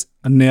has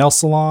a nail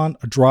salon,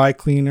 a dry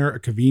cleaner, a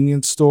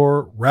convenience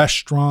store,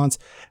 restaurants,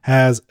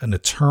 has an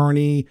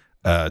attorney,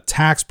 a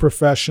tax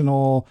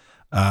professional,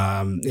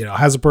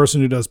 has a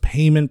person who does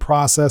payment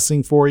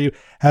processing for you,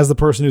 has the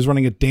person who's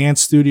running a dance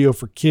studio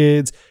for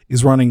kids,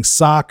 is running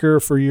soccer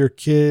for your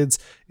kids,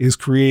 is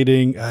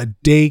creating a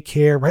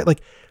daycare, right?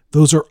 Like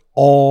those are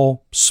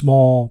all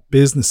small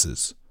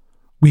businesses.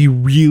 We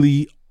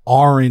really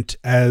aren't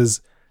as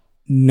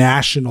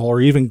national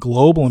or even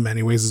global in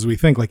many ways as we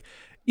think. Like,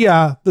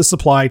 yeah, the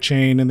supply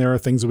chain, and there are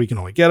things that we can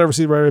only get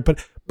overseas, right?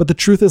 But the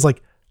truth is,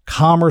 like,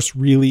 commerce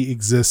really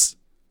exists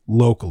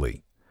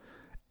locally.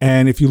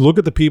 And if you look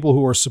at the people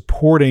who are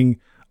supporting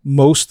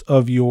most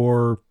of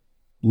your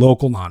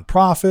local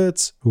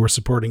nonprofits, who are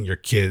supporting your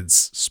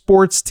kids'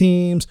 sports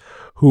teams,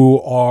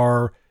 who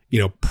are,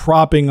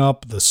 propping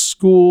up the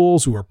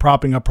schools, who are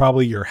propping up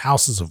probably your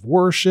houses of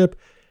worship,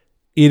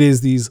 it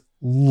is these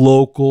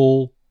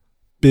local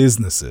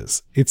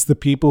businesses. It's the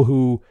people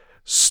who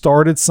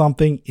started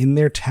something in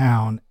their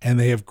town and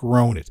they have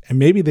grown it. And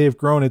maybe they've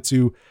grown it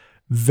to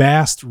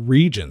vast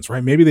regions,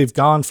 right? Maybe they've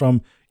gone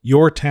from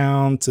your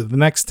town to the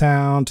next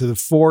town, to the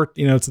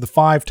to the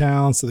 5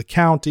 towns, to the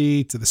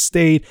county, to the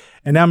state.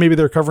 And now maybe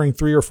they're covering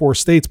 3 or 4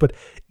 states, but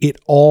it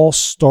all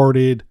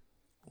started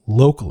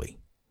locally,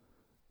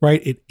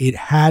 right? It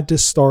had to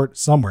start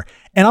somewhere.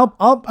 And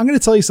I'm going to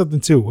tell you something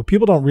too. What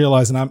people don't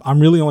realize, and I'm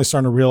really only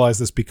starting to realize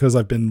this because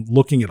I've been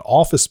looking at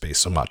office space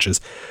so much, is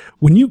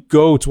when you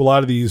go to a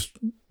lot of these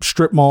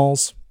strip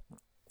malls,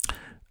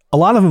 a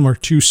lot of them are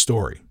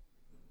 2-story.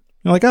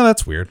 You're like, oh,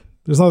 that's weird.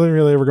 There's nothing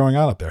really ever going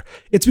on up there.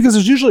 It's because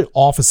there's usually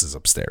offices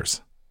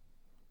upstairs.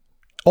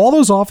 All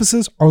those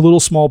offices are little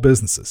small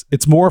businesses.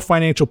 It's more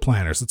financial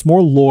planners. It's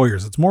more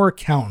lawyers. It's more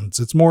accountants.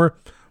 It's more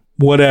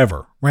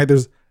whatever, right?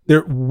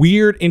 They're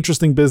weird,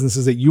 interesting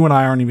businesses that you and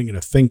I aren't even going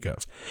to think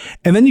of.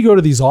 And then you go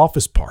to these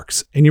office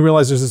parks and you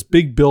realize there's this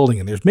big building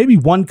and there's maybe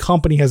one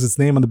company has its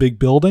name on the big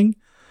building,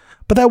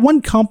 but that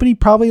one company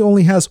probably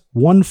only has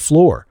 1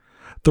 floor.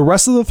 The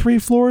rest of the 3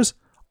 floors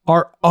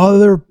are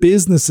other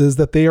businesses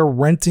that they are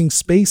renting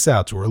space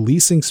out to or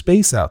leasing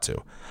space out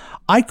to.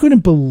 I couldn't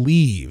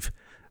believe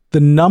the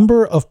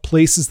number of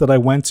places that I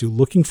went to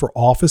looking for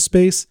office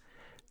space,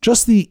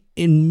 just the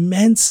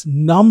immense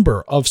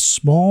number of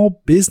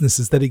small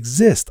businesses that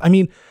exist. I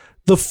mean,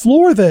 the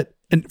floor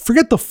and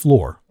forget the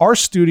floor. Our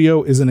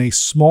studio is in a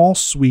small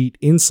suite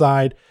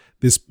inside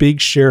this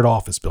big shared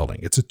office building.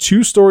 It's a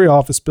 2-story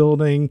office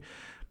building.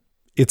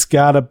 It's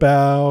got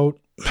about,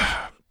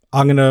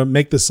 I'm going to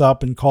make this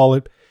up and call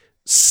it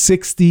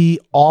 60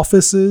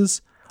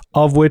 offices,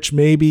 of which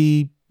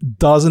maybe a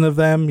dozen of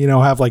them,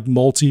 have like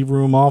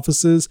multi-room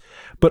offices.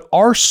 But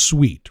our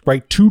suite,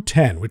 right,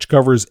 210, which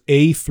covers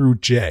A through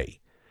J,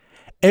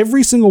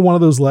 every single one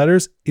of those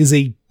letters is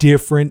a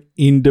different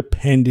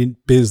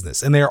independent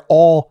business. And they're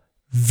all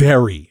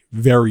very,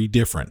 very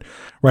different,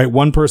 right?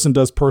 One person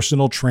does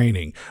personal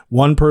training.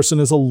 One person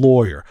is a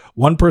lawyer.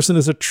 One person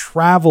is a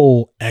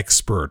travel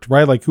expert,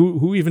 right? Like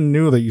who even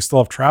knew that you still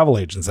have travel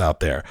agents out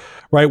there,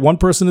 right? One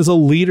person is a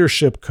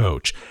leadership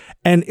coach.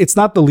 And it's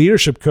not the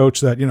leadership coach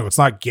that, it's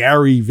not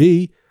Gary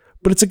Vee,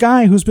 but it's a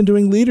guy who's been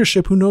doing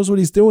leadership, who knows what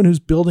he's doing, who's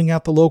building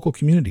out the local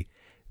community.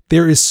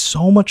 There is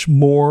so much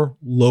more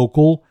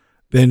local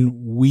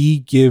than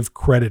we give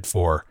credit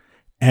for.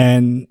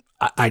 And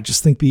I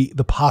just think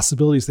the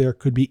possibilities there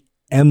could be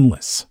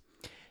endless.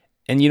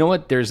 And you know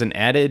what? There's an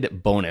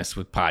added bonus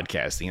with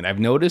podcasting. And I've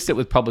noticed it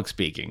with public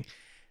speaking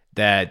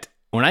that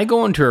when I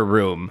go into a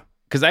room,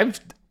 because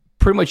I've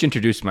pretty much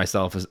introduced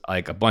myself as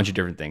like a bunch of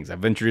different things.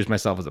 I've introduced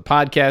myself as a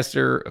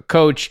podcaster, a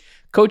coach.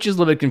 Coach is a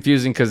little bit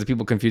confusing because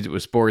people confuse it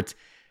with sports.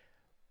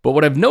 But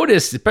what I've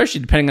noticed,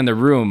 especially depending on the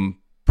room,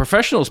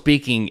 professional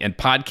speaking and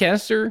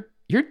podcaster,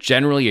 you're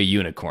generally a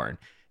unicorn.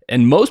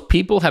 And most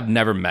people have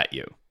never met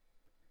you.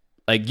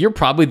 Like, you're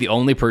probably the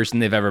only person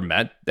they've ever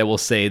met that will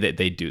say that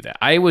they do that.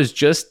 I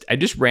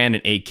just ran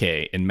an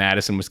 8K in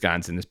Madison,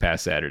 Wisconsin this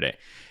past Saturday.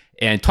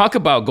 And talk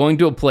about going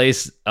to a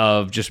place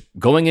of just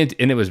going in,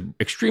 and it was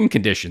extreme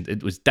conditions.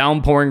 It was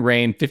downpouring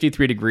rain,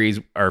 53 degrees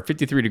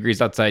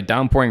outside,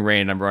 downpouring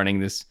rain. I'm running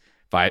this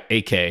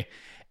 8K.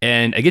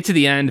 And I get to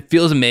the end,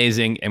 feels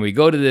amazing. And we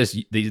go to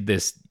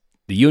the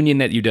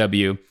Union at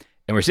UW,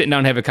 and we're sitting down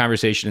and have a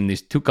conversation. And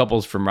these 2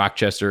 couples from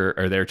Rochester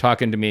are there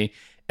talking to me.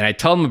 And I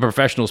tell them I'm a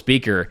professional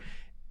speaker,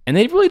 and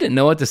they really didn't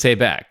know what to say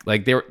back.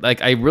 Like, they were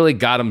like, I really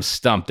got them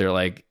stumped. They're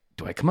like,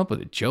 do I come up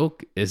with a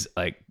joke? Is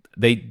like,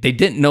 they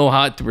didn't know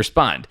how to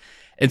respond.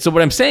 And so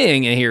what I'm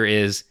saying here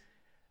is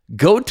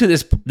go to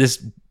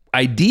this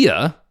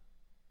idea,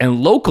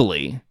 and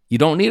locally, you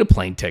don't need a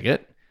plane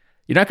ticket.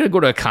 You're not going to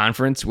go to a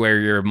conference where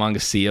you're among a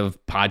sea of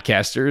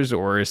podcasters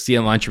or a sea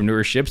of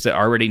entrepreneurships that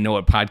already know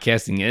what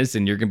podcasting is,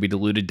 and you're going to be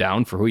diluted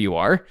down for who you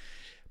are.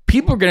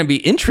 People are going to be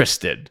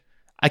interested.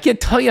 I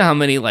can't tell you how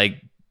many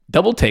like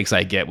double takes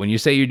I get when you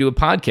say you do a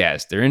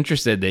podcast. They're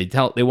interested. They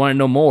want to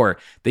know more.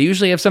 They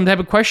usually have some type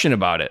of question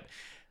about it.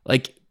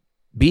 Like,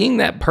 being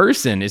that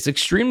person is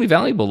extremely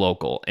valuable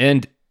local,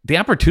 and the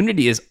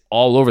opportunity is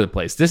all over the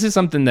place. This is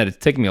something that it's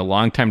taken me a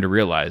long time to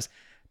realize,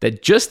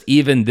 that just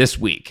even this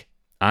week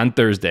on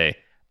Thursday,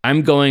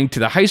 I'm going to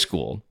the high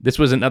school. This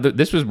was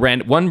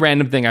one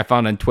random thing I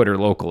found on Twitter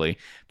locally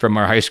from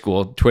our high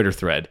school Twitter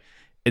thread.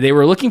 They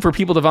were looking for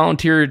people to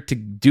volunteer to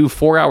do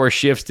 4-hour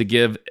shifts to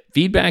give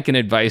feedback and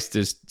advice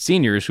to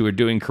seniors who are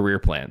doing career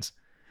plans.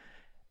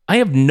 I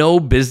have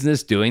no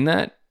business doing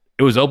that.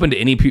 It was open to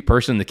any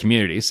person in the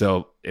community,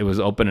 so it was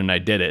open and I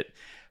did it.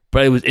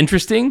 But it was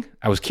interesting.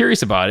 I was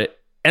curious about it.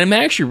 And I'm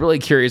actually really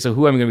curious of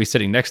who I'm going to be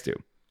sitting next to.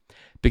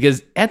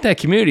 Because at that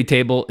community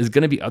table is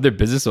going to be other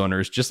business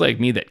owners just like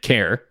me that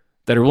care,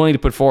 that are willing to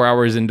put 4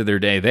 hours into their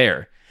day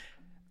there.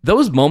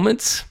 Those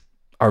moments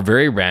are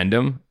very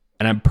random,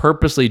 and I'm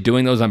purposely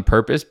doing those on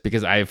purpose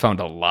because I have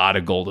found a lot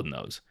of gold in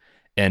those.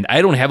 And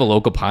I don't have a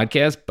local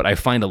podcast, but I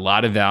find a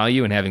lot of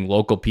value in having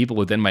local people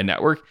within my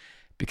network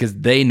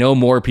because they know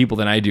more people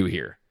than I do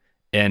here.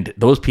 And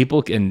those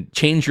people can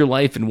change your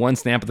life in one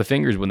snap of the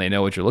fingers when they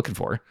know what you're looking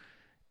for.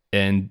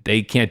 And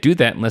they can't do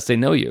that unless they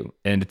know you.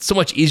 And it's so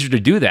much easier to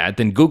do that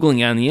than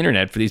Googling on the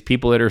internet for these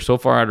people that are so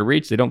far out of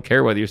reach. They don't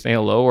care whether you say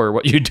hello or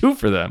what you do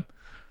for them.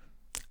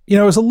 You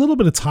know, it was a little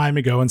bit of time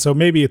ago, and so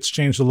maybe it's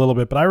changed a little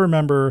bit, but I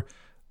remember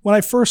when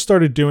I first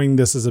started doing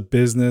this as a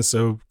business,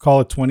 so call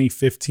it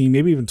 2015,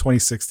 maybe even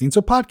 2016.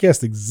 So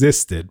podcast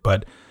existed,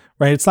 but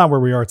right, it's not where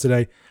we are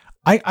today.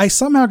 I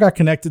somehow got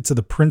connected to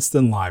the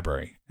Princeton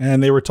Library,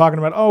 and they were talking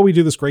about, oh, we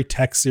do this great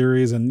tech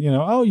series, and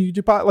oh, you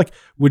do like,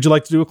 would you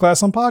like to do a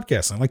class on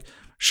podcasting? Like,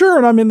 sure.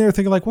 And I'm in there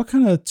thinking like, what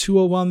kind of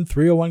 201,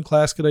 301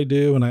 class could I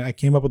do? And I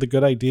came up with a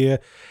good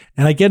idea,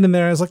 and I get in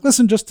there and I was like,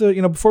 listen, just to,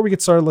 before we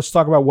get started, let's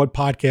talk about what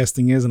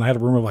podcasting is. And I had a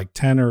room of like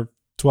 10 or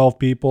 12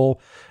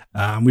 people.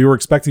 We were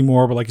expecting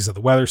more, but like you said,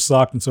 the weather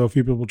sucked, and so a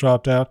few people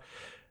dropped out.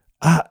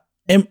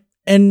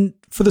 And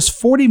for this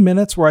 40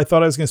 minutes where I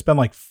thought I was going to spend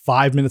like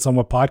 5 minutes on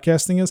what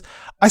podcasting is,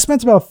 I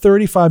spent about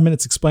 35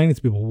 minutes explaining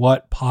to people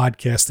what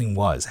podcasting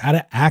was, how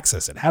to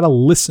access it, how to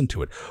listen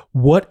to it.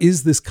 What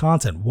is this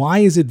content? Why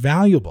is it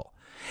valuable?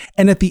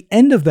 And at the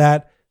end of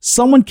that,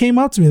 someone came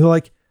up to me. They're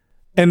like,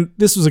 and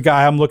this was a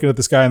guy, I'm looking at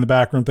this guy in the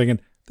back room thinking,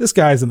 this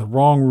guy's in the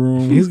wrong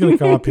room. He's going to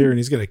come up here and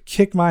he's going to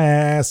kick my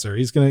ass, or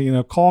he's going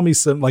to, call me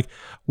some like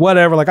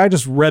whatever. Like, I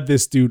just read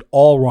this dude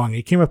all wrong.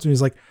 He came up to me.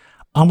 He's like,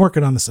 I'm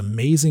working on this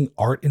amazing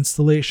art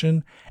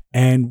installation,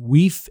 and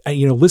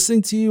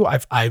listening to you, I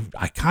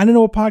kind of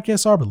know what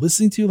podcasts are, but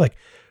listening to you, like,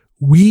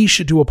 we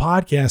should do a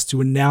podcast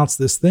to announce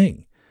this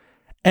thing.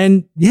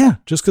 And yeah,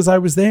 just because I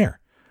was there.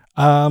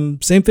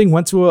 Same thing,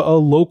 went to a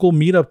local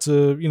meetup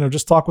to,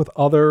 just talk with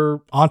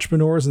other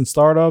entrepreneurs and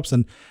startups.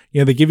 And,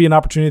 they give you an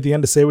opportunity at the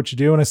end to say what you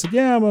do. And I said,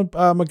 yeah,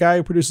 I'm a guy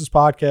who produces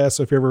podcasts.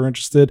 So if you're ever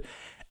interested.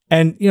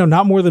 And,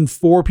 not more than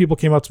 4 people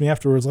came up to me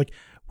afterwards, like,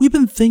 we've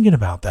been thinking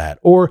about that.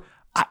 Or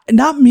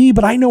not me,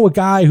 but I know a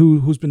guy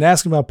who's been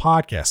asking about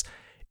podcasts.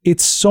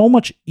 It's so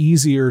much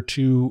easier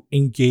to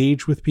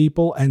engage with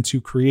people and to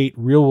create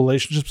real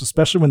relationships,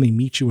 especially when they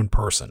meet you in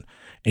person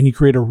and you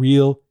create a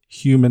real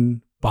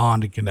human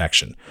bond and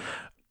connection.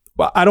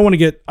 Well, I don't want to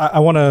get,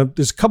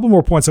 there's a couple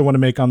more points I want to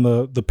make on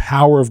the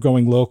power of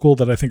going local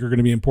that I think are going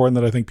to be important,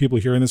 that I think people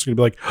hearing this are going to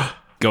be like,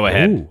 go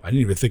ahead. Ooh, I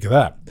didn't even think of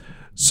that.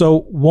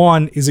 So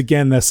one is,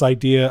 again, this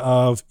idea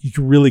of you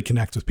can really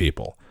connect with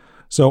people.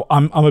 So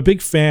I'm a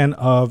big fan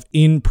of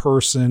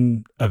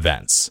in-person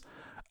events.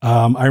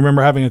 I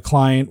remember having a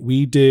client,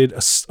 we did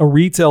a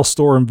retail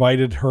store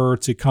invited her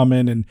to come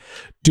in and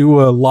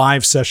do a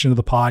live session of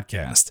the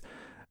podcast.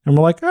 And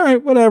we're like, all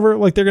right, whatever.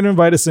 Like, they're going to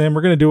invite us in.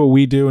 We're going to do what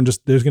we do. And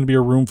just, there's going to be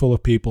a room full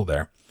of people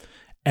there.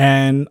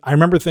 And I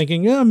remember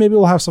thinking, yeah, maybe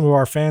we'll have some of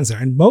our fans there.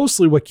 And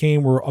mostly what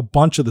came were a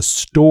bunch of the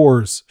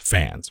store's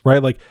fans,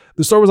 right? Like,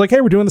 the store was like, hey,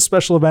 we're doing the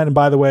special event. And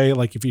by the way,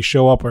 like, if you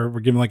show up, we're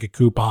giving like a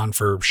coupon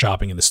for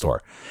shopping in the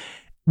store.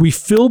 We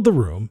filled the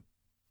room,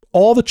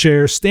 all the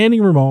chairs,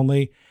 standing room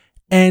only.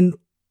 And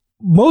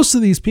most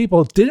of these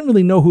people didn't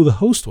really know who the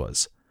host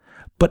was.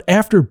 But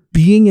after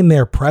being in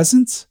their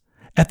presence,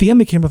 at the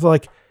end, they came up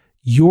like,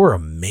 you're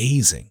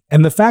amazing.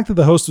 And the fact that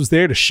the host was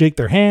there to shake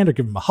their hand or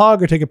give them a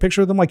hug or take a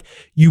picture of them, like,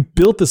 you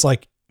built this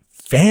like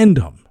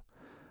fandom,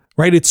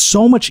 right? It's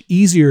so much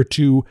easier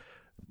to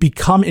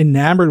become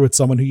enamored with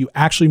someone who you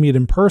actually meet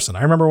in person.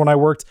 I remember when I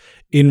worked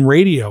in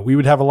radio, we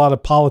would have a lot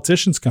of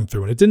politicians come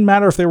through, and it didn't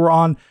matter if they were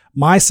on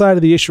my side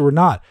of the issue or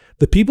not.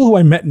 The people who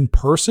I met in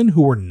person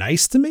who were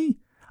nice to me,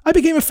 I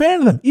became a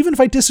fan of them, even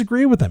if I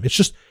disagree with them. It's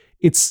just,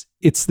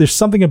 there's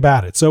something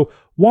about it. So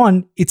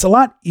one, it's a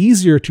lot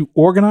easier to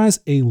organize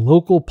a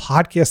local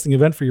podcasting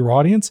event for your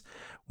audience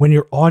when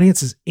your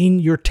audience is in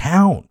your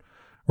town,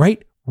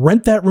 right?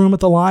 Rent that room at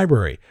the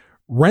library.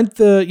 Rent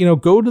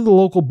go to the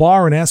local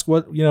bar and ask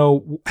what,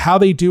 how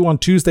they do on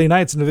Tuesday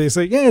nights. And if they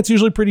say, yeah, it's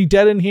usually pretty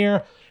dead in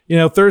here.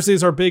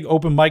 Thursdays are big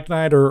open mic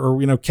night or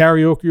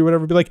karaoke or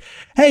whatever. Be like,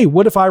 hey,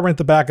 what if I rent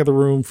the back of the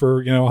room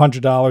for,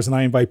 $100 and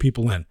I invite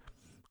people in?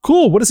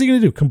 Cool. What is he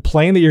going to do?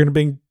 Complain that you're going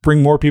to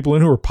bring more people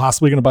in who are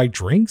possibly going to buy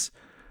drinks?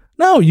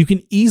 No, you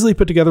can easily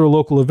put together a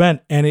local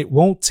event, and it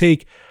won't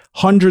take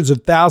hundreds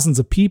of thousands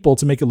of people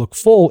to make it look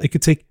full. It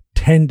could take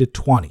 10 to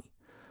 20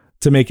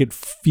 to make it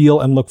feel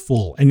and look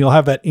full. And you'll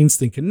have that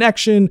instant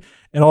connection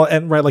and all,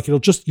 and right, like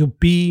you'll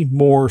be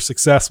more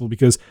successful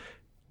because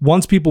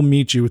once people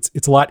meet you,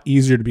 it's a lot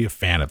easier to be a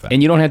fan of them.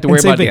 And you don't have to worry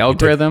about the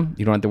algorithm.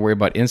 You don't have to worry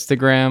about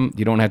Instagram.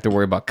 You don't have to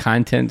worry about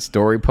content,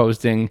 story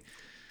posting.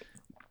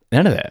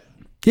 None of that.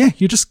 Yeah,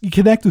 you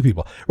connect with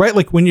people, right?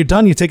 Like when you're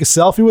done, you take a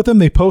selfie with them.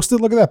 They post it.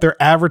 Look at that. They're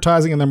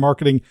advertising and they're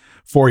marketing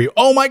for you.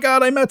 Oh my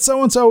God, I met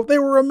so-and-so. They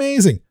were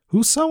amazing.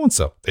 Who's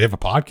so-and-so? They have a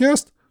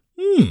podcast?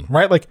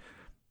 Right? Like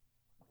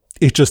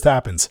it just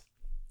happens.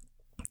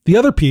 The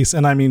other piece,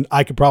 and I mean,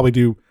 I could probably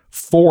do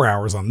 4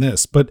 hours on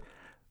this, but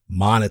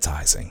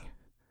monetizing.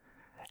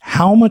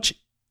 How much,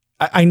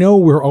 I know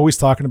we're always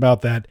talking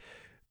about that.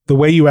 The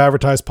way you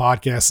advertise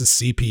podcasts is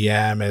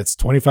CPM. It's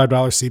 $25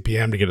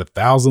 CPM to get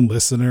 1,000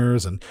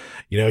 listeners. And,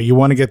 you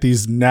want to get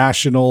these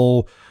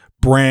national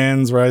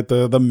brands, right?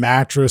 The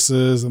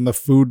mattresses and the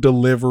food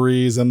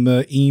deliveries and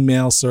the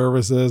email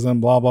services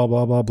and blah, blah,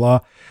 blah, blah, blah.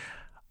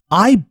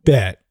 I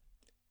bet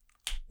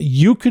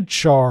you could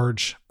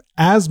charge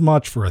as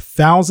much for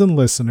 1,000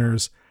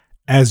 listeners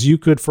as you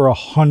could for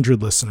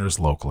 100 listeners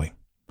locally.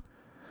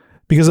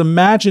 Because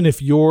imagine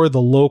if you're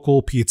the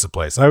local pizza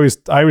place. I always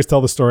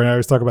tell the story. I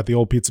always talk about the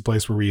old pizza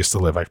place where we used to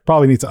live. I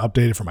probably need to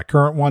update it for my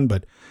current one,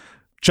 but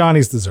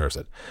Johnny's deserves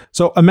it.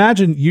 So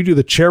imagine you do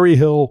the Cherry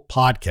Hill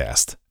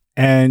podcast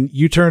and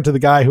you turn to the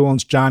guy who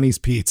owns Johnny's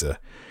Pizza.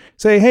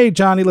 Say, hey,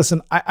 Johnny,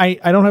 listen, I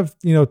don't have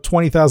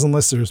 20,000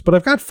 listeners, but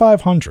I've got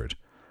 500.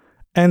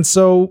 And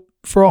so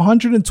for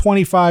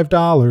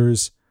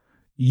 $125,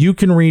 you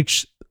can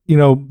reach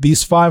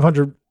these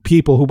 500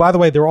 people who, by the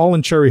way, they're all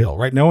in Cherry Hill,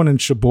 right? No one in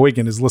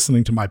Sheboygan is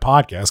listening to my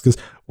podcast because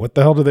what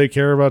the hell do they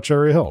care about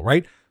Cherry Hill,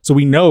 right? So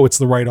we know it's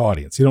the right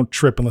audience. You don't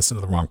trip and listen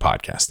to the wrong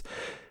podcast.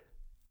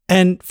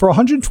 And for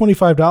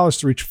 $125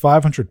 to reach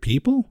 500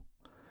 people,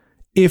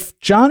 if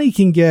Johnny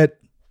can get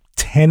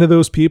 10 of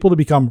those people to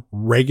become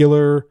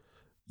regular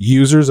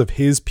users of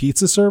his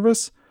pizza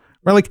service,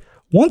 right? Like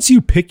once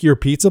you pick your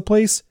pizza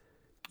place,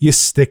 you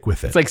stick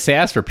with it. It's like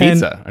SaaS for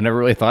pizza. I never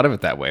really thought of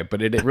it that way,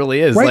 but it really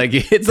is. Right?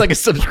 Like it's like a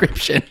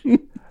subscription.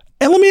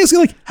 And let me ask you,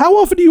 like, how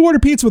often do you order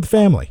pizza with the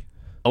family?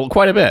 Oh,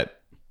 quite a bit.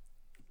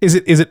 Is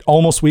it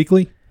almost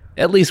weekly?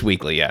 At least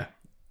weekly, yeah.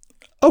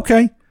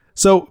 Okay.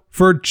 So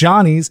for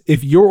Johnny's,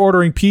 if you're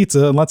ordering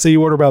pizza, and let's say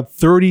you order about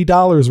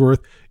 $30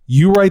 worth,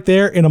 you right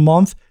there in a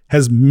month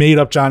has made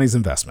up Johnny's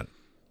investment.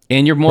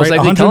 And you're most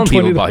likely telling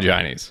people about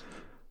Johnny's.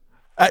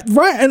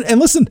 Right. And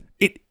listen,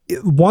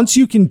 once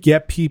you can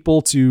get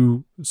people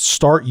to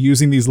start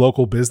using these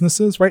local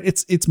businesses, right?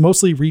 It's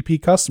mostly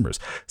repeat customers.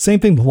 Same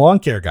thing, the lawn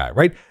care guy,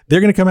 right? They're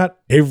going to come out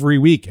every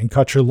week and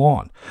cut your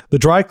lawn. The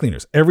dry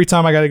cleaners, every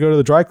time I got to go to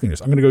the dry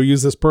cleaners, I'm going to go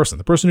use this person.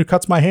 The person who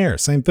cuts my hair,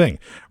 same thing,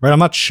 right? I'm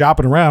not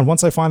shopping around.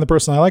 Once I find the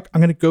person I like,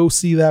 I'm going to go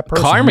see that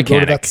person. Car mechanic. Go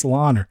to that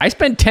salon. I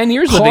spent 10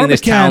 years living in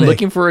this town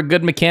looking for a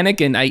good mechanic,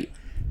 and I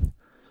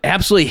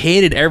absolutely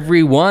hated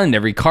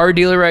every car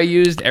dealer I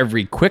used,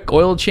 every quick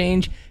oil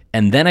change.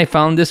 And then I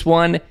found this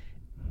one.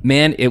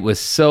 Man, it was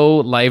so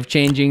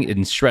life-changing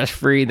and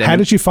stress-free. How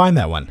did you find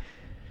that one?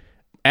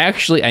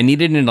 Actually, I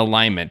needed an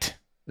alignment.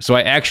 So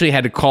I actually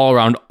had to call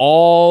around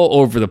all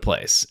over the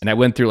place. And I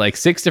went through like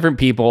 6 different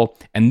people.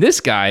 And this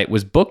guy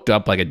was booked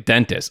up like a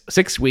dentist,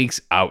 6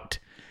 weeks out.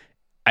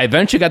 I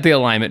eventually got the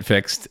alignment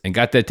fixed and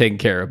got that taken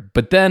care of.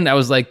 But then I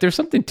was like, there's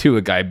something to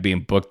a guy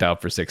being booked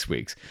out for 6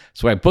 weeks.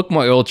 So I booked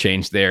my oil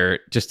change there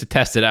just to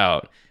test it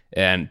out.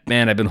 And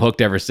man, I've been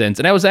hooked ever since.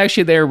 And I was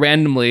actually there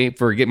randomly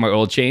for getting my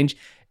oil change.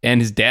 And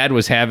his dad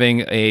was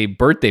having a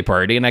birthday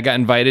party, and I got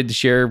invited to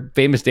share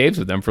Famous Dave's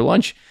with them for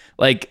lunch.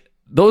 Like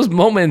those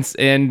moments,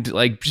 and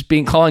like just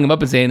calling him up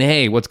and saying,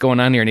 "Hey, what's going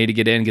on here? I need to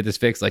get in, get this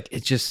fixed." Like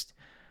it's just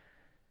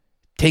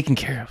taken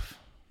care of.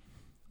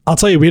 I'll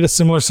tell you, we had a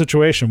similar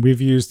situation. We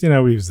used the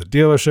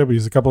dealership. We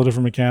used a couple of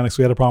different mechanics.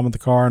 We had a problem with the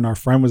car, and our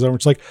friend was over.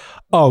 It's like,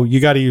 oh,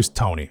 you got to use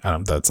Tony.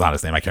 That's not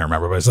his name. I can't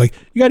remember, but it's like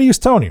you got to use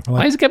Tony. Like,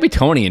 why does it got to be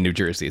Tony in New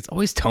Jersey? It's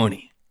always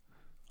Tony.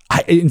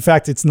 In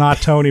fact, it's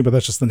not Tony, but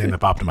that's just the name that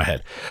popped in my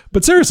head.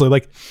 But seriously,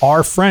 like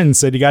our friend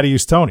said, you got to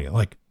use Tony.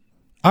 Like,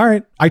 all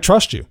right, I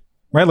trust you,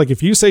 right? Like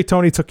if you say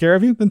Tony took care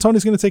of you, then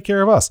Tony's going to take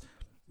care of us.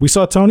 We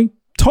saw Tony.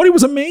 Tony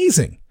was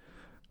amazing,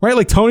 right?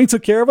 Like Tony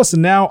took care of us.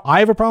 And now I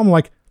have a problem.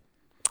 Like,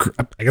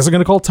 I guess I'm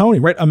going to call Tony,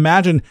 right?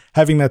 Imagine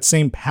having that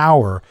same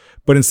power,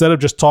 but instead of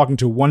just talking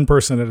to one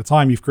person at a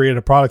time, you've created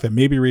a product that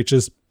maybe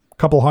reaches a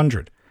couple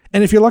hundred.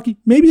 And if you're lucky,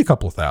 maybe a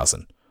couple of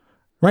thousand,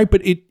 right?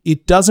 But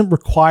it doesn't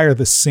require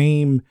the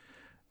same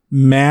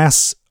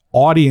mass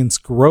audience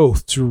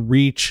growth to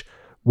reach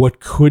what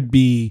could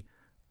be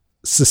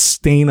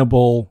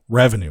sustainable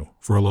revenue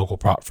for a local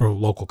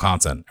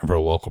content and for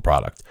a local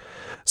product.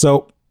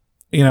 So,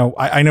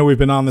 I know we've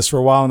been on this for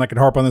a while, and I could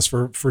harp on this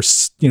for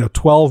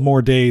 12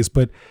 more days,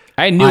 but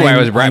I knew I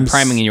was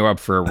priming you up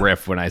for a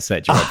riff when I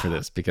set you up for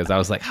this, because I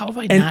was like, how have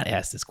I not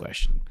asked this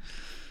question?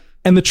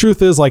 And the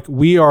truth is, like,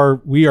 we are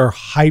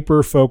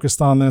hyper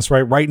focused on this,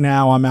 right? Right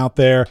now, I'm out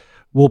there.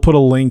 We'll put a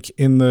link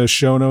in the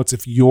show notes.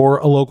 If you're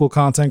a local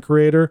content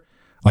creator,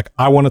 like,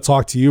 I want to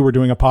talk to you. We're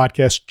doing a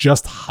podcast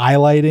just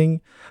highlighting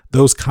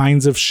those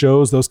kinds of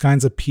shows, those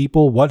kinds of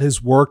people, what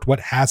has worked, what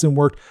hasn't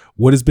worked,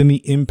 what has been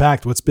the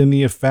impact, what's been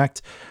the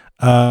effect.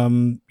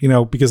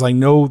 Because I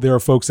know there are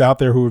folks out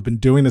there who have been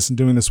doing this and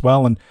doing this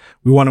well, and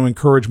we want to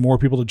encourage more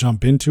people to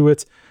jump into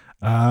it.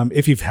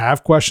 If you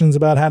have questions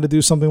about how to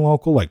do something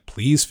local, like,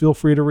 please feel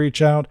free to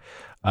reach out.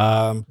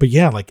 But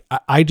yeah, like,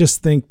 I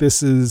just think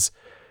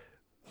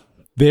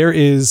there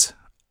is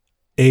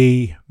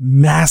a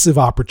massive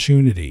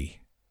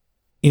opportunity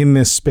in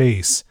this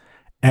space.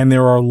 And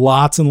there are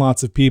lots and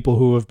lots of people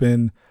who have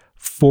been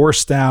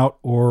forced out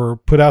or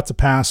put out to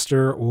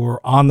pasture or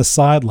on the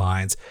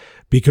sidelines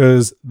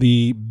because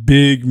the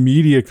big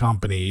media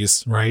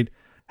companies, right,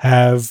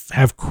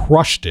 have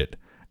crushed it.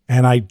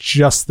 And I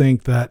just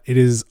think that it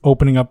is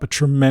opening up a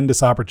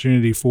tremendous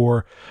opportunity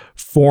for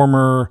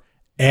former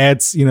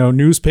ads,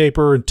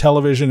 newspaper and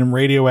television and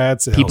radio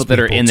ads. People that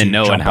are in the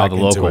know on how the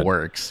local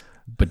works,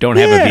 but don't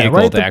have a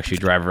vehicle to actually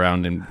drive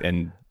around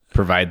and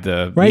provide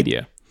the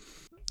media.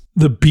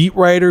 The beat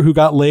writer who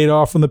got laid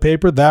off from the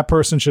paper, that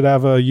person should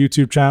have a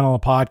YouTube channel, a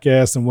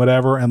podcast, and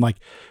whatever, and like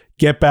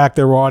get back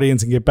their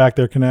audience and get back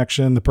their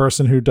connection. The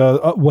person who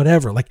does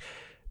whatever, like,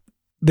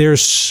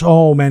 there's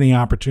so many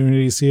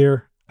opportunities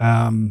here.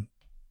 I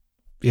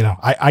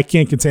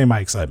can't contain my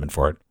excitement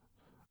for it.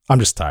 I'm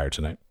just tired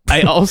tonight.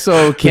 I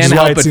also can't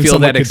help but feel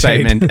that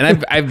excitement.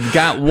 And I've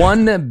got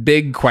one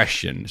big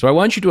question. So I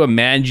want you to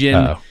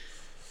imagine.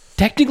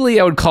 Technically,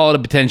 I would call it a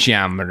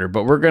potentiometer,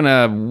 but we're going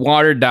to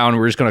water it down.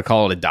 We're just going to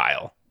call it a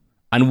dial.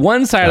 On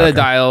one side of the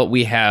dial,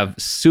 we have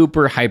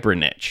super hyper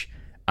niche.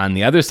 On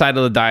the other side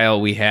of the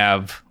dial, we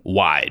have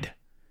wide.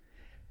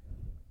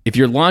 If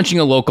you're launching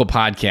a local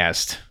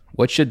podcast,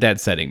 what should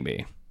that setting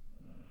be?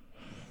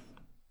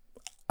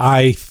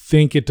 I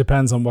think it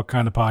depends on what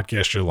kind of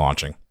podcast you're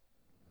launching.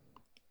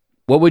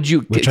 What would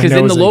you, because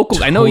in the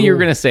local, I know you're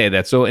going to say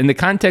that. So in the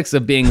context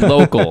of being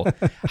local,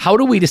 how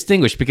do we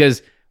distinguish?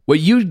 Because what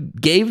you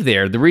gave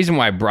there, the reason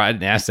why I brought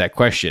and asked that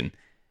question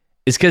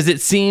is because it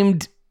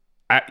seemed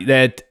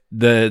that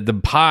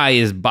the pie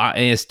is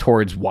biased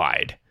towards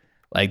wide.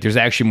 Like, there's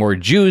actually more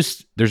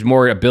juice. There's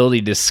more ability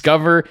to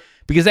discover,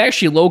 because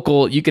actually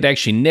local, you could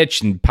actually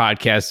niche and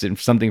podcast in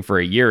something for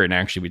a year and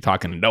actually be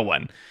talking to no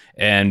one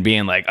and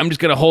being like, I'm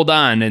just going to hold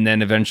on. And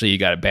then eventually you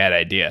got a bad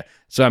idea.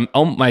 So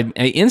my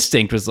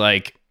instinct was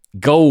like,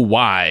 go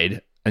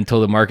wide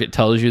until the market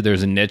tells you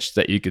there's a niche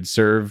that you could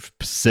serve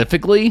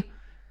specifically.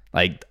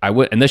 Like, I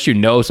would, unless you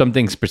know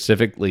something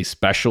specifically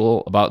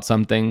special about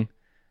something,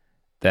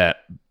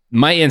 that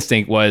my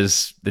instinct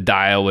was the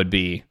dial would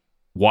be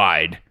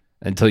wide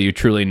until you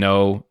truly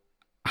know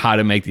how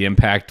to make the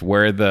impact,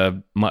 where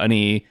the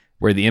money,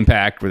 where the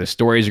impact, where the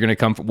stories are going to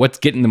come from, what's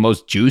getting the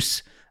most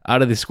juice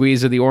out of the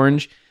squeeze of the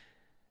orange.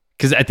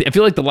 Because I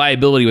feel like the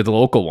liability with the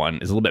local one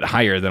is a little bit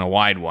higher than a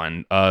wide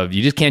one.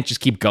 You just can't just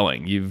keep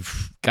going.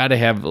 You've got to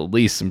have at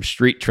least some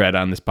street tread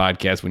on this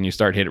podcast when you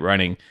start hit it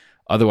running.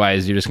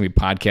 Otherwise, you're just going to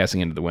be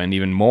podcasting into the wind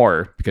even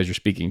more because you're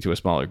speaking to a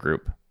smaller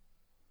group.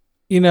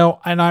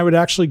 And I would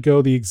actually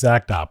go the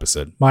exact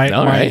opposite.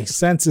 My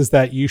sense is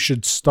that you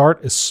should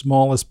start as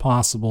small as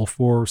possible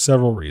for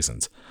several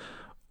reasons.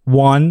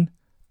 One,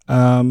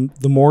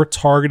 the more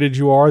targeted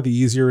you are, the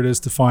easier it is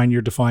to find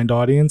your defined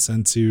audience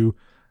and to,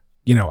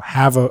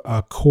 have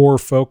a core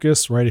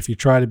focus, right? If you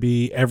try to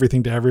be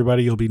everything to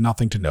everybody, you'll be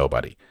nothing to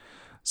nobody.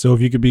 So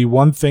if you could be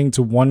one thing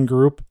to one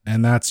group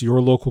and that's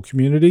your local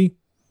community,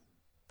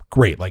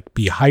 great. Like,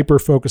 be hyper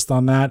focused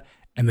on that.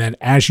 And then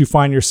as you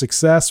find your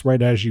success,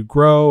 right, as you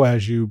grow,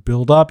 as you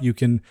build up, you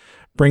can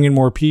bring in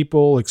more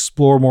people,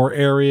 explore more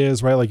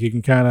areas, right? Like, you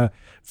can kind of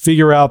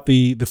figure out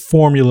the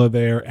formula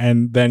there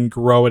and then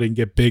grow it and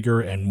get bigger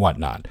and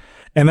whatnot.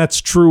 And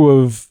that's true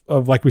of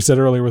like we said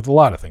earlier, with a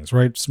lot of things,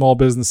 right? Small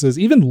businesses,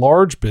 even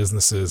large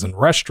businesses and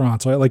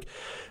restaurants, right? Like,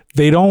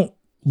 they don't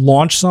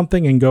launch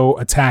something and go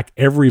attack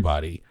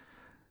everybody,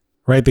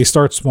 right? They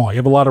start small. You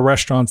have a lot of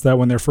restaurants that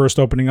when they're first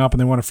opening up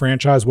and they want a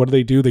franchise, what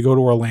do? They go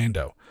to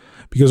Orlando,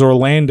 because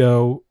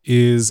Orlando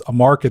is a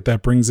market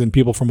that brings in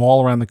people from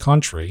all around the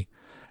country,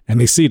 and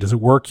they see, does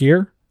it work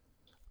here?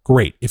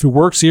 Great. If it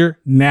works here,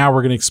 now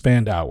we're going to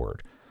expand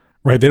outward,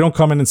 right? They don't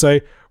come in and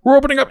say, we're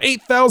opening up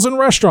 8,000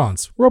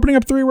 restaurants. We're opening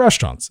up 3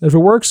 restaurants. If it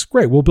works,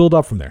 great. We'll build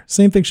up from there.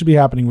 Same thing should be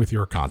happening with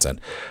your content.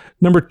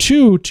 Number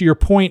 2, to your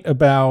point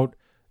about,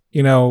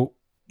 you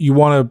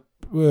want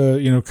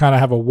to, kind of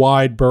have a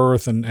wide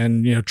berth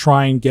and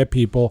try and get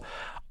people.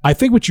 I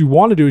think what you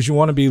want to do is you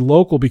want to be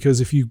local,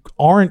 because if you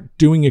aren't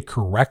doing it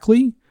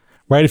correctly,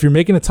 right? If you're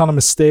making a ton of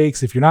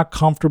mistakes, if you're not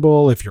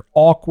comfortable, if you're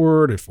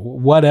awkward, if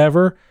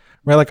whatever,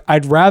 right? Like,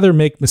 I'd rather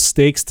make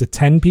mistakes to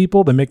 10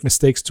 people than make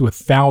mistakes to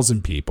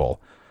 1,000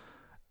 people.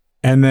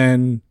 And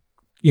then,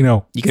 you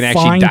can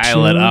actually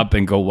dial it up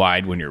and go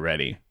wide when you're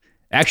ready.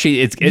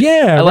 Actually,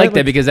 I like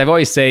that, because I've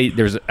always say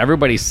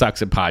everybody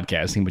sucks at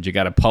podcasting, but you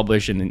got to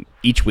publish and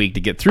each week to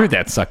get through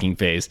that sucking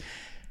phase.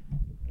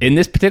 In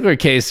this particular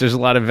case, there's a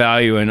lot of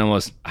value in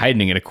almost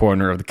hiding in a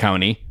corner of the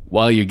county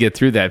while you get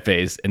through that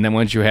phase. And then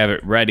once you have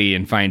it ready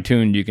and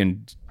fine-tuned, you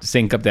can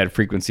sync up that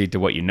frequency to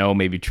what you know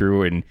may be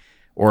true, and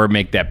or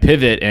make that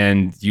pivot,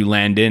 and you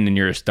land in and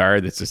you're a star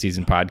that's a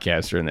seasoned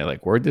podcaster, and they're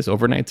like, where'd this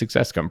overnight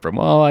success come from?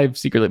 Well, I've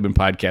secretly been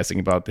podcasting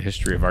about the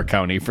history of our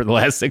county for the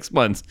last 6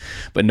 months,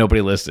 but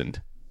nobody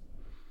listened.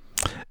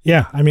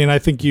 Yeah, I mean, I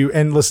think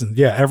and listen,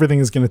 yeah, everything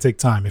is going to take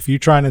time. If you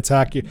try and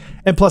attack you,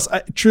 and plus,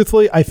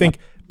 truthfully, I think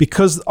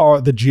because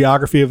the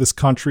geography of this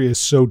country is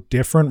so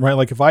different, right?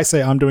 Like if I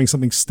say I'm doing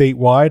something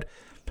statewide,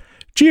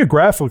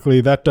 geographically,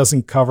 that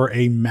doesn't cover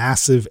a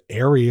massive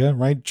area,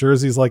 right?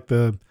 Jersey's like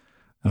something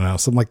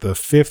like the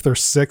 5th or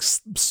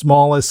 6th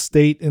smallest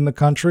state in the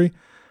country.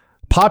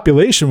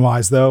 Population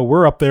wise, though,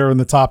 we're up there in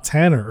the top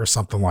 10 or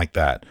something like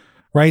that,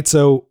 right?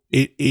 So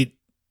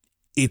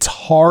it's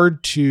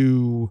hard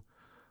to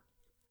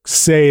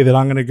say that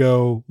I'm going to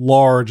go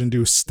large and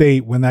do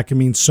state when that can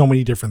mean so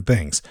many different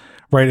things,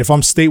 right? If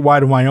I'm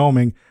statewide in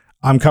Wyoming,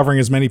 I'm covering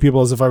as many people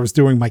as if I was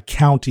doing my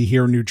county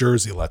here in New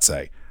Jersey, let's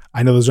say.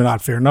 I know those are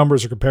not fair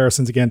numbers or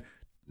comparisons. Again,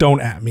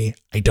 don't at me.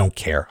 I don't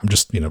care. I'm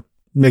just,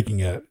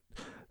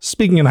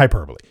 speaking in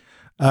hyperbole.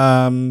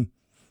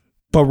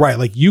 But right,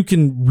 like you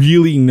can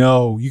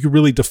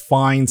really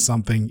define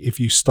something if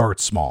you start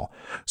small.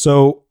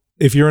 So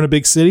if you're in a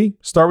big city,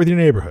 start with your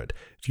neighborhood.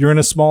 If you're in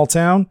a small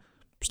town,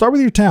 start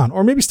with your town,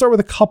 or maybe start with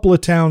a couple of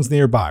towns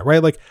nearby,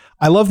 right? Like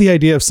I love the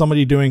idea of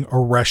somebody doing a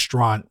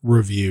restaurant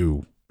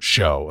review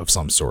show of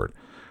some sort,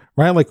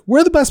 right? Like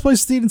where are the best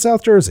places to eat in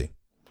South Jersey?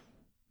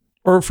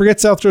 Or forget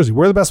South Jersey.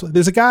 Where are the best?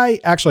 There's a guy,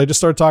 actually, I just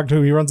started talking to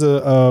him. He runs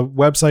a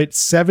website,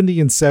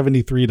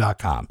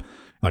 70and73.com.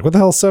 Like, what the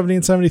hell is 70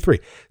 and 73?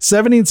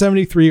 70 and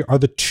 73 are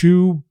the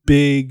two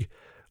big,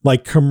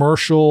 like,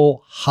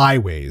 commercial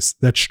highways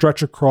that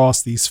stretch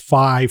across these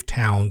 5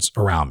 towns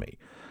around me,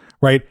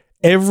 right?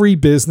 Every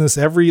business,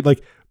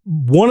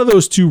 one of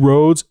those 2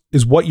 roads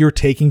is what you're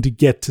taking to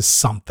get to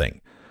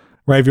something,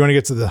 right? If you want to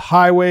get to the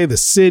highway, the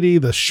city,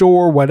 the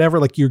shore, whatever,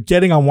 like you're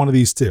getting on one of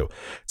these 2.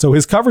 So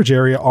his coverage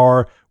area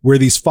are where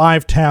these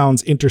 5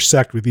 towns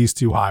intersect with these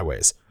 2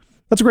 highways.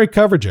 That's a great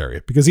coverage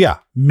area because, yeah,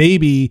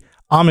 maybe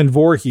I'm in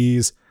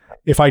Voorhees.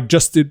 If I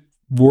just did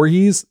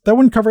Voorhees, that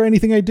wouldn't cover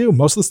anything I do.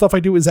 Most of the stuff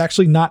I do is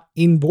actually not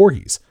in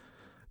Voorhees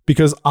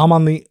because I'm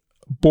on the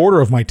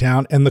border of my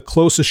town and the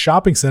closest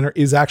shopping center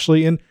is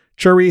actually in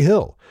Cherry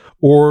Hill,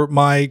 or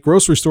my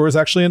grocery store is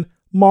actually in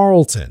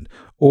Marlton,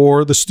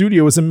 or the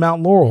studio is in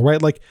Mount Laurel,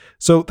 right? Like,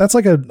 so that's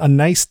like a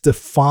nice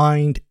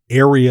defined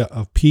area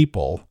of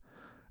people,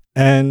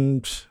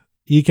 and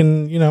you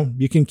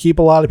can keep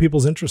a lot of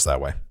people's interest that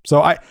way.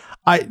 So I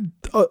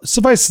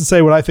suffice to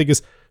say, what I think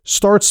is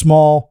start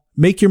small,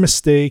 make your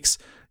mistakes.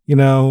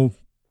 What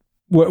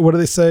do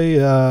they say?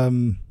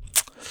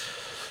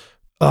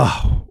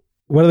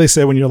 What do they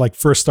say when you're like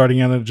first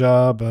starting out a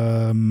job?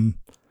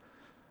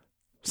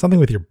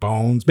 Something with your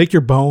bones. Make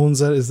your bones.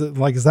 Is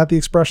that the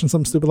expression?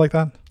 Something stupid like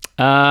that?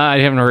 I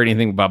haven't heard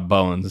anything about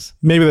bones.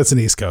 Maybe that's an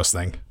East Coast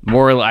thing.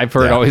 More, I've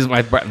heard always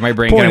my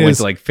brain kind of went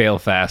to like fail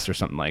fast or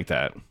something like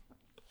that.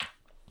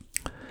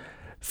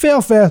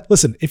 Fail fast.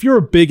 Listen, if you're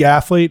a big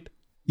athlete,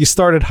 you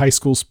start at high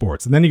school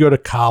sports, and then you go to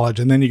college,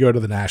 and then you go to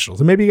the nationals,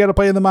 and maybe you got to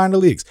play in the minor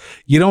leagues.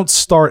 You don't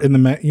start in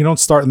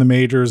the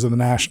majors and the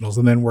nationals,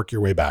 and then work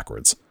your way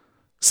backwards.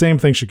 Same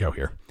thing should go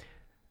here.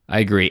 I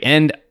agree.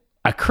 And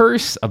a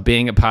curse of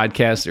being a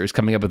podcaster is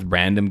coming up with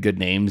random good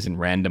names and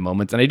random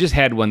moments. And I just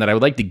had one that I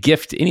would like to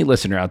gift to any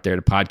listener out there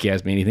to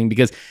podcast me anything,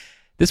 because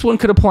this one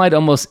could apply to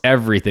almost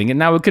everything. And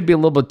now it could be a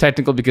little bit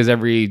technical because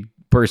every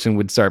person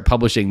would start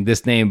publishing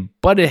this name,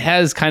 but it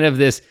has kind of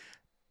this,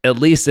 at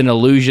least an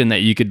illusion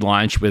that you could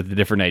launch with a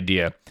different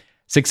idea.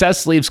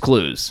 Success leaves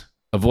clues,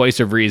 a voice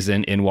of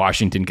reason in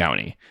Washington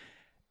County.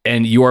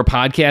 And your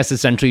podcast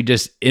essentially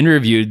just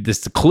interviewed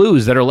the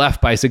clues that are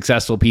left by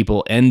successful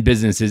people and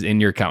businesses in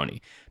your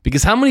county.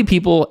 Because how many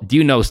people do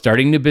you know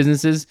starting new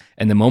businesses,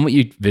 and the moment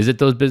you visit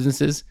those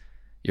businesses,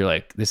 you're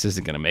like, this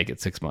isn't going to make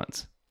it 6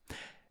 months?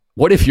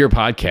 What if your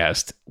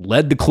podcast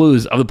led the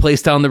clues of the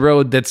place down the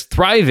road that's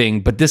thriving,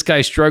 but this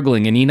guy's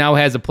struggling, and he now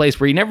has a place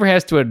where he never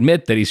has to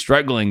admit that he's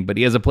struggling, but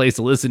he has a place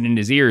to listen in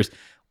his ears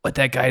what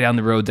that guy down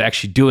the road's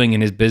actually doing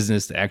in his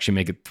business to actually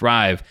make it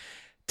thrive?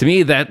 To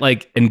me, that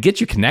and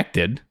gets you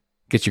connected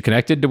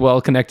to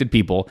well-connected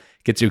people,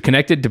 gets you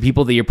connected to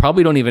people that you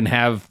probably don't even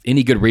have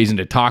any good reason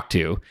to talk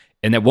to,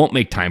 and that won't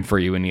make time for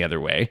you any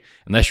other way,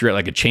 unless you're at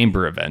like a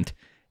chamber event.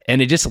 And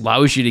it just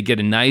allows you to get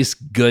a nice,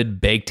 good,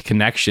 baked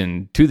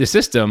connection to the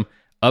system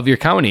of your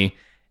county.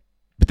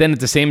 But then at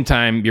the same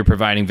time, you're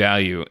providing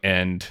value.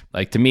 And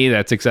to me,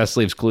 that success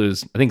leaves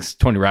clues. I think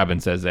Tony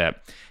Robbins says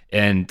that.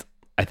 And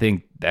I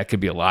think that could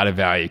be a lot of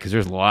value because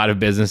there's a lot of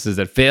businesses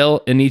that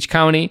fail in each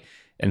county.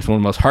 And it's one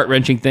of the most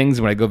heart-wrenching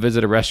things when I go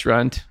visit a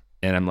restaurant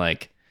and I'm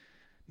like,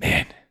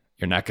 man,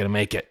 you're not going to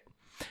make it.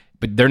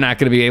 But they're not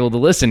going to be able to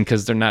listen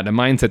because they're not in a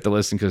mindset to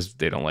listen because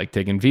they don't like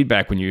taking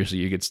feedback when usually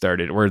you get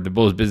started, or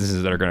those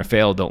businesses that are going to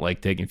fail don't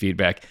like taking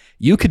feedback.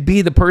 You could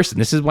be the person.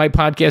 This is why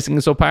podcasting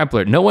is so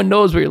popular. No one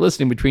knows what you're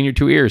listening between your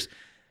 2 ears.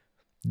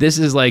 this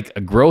is like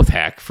a growth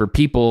hack for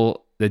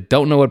people that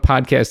don't know what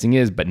podcasting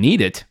is, but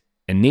need it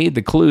and need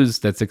the clues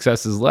that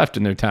success is left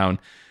in their town.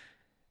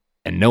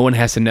 And no one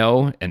has to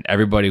know, and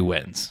everybody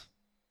wins.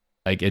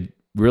 Like, it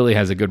really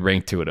has a good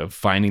ring to it of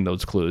finding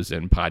those clues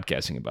and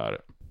podcasting about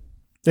it.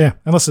 Yeah.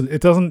 And listen, you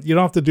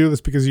don't have to do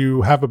this because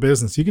you have a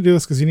business. You can do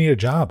this because you need a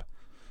job,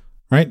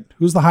 right?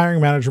 Who's the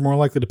hiring manager more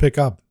likely to pick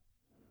up?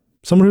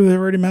 Somebody who they've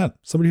already met,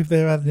 somebody who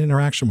they've had an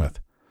interaction with.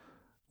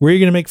 Where are you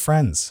going to make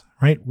friends,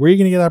 right? Where are you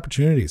going to get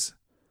opportunities?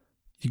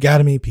 You got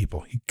to meet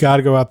people. You got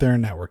to go out there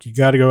and network. You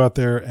got to go out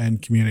there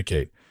and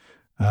communicate.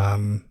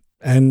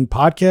 And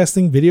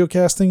podcasting, video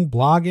casting,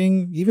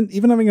 blogging,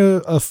 even having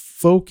a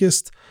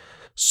focused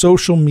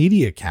social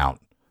media account,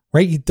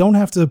 right? You don't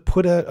have to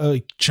put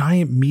a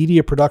giant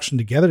media production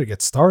together to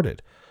get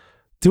started.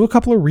 Do a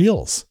couple of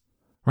reels,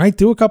 right?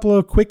 Do a couple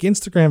of quick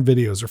Instagram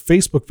videos or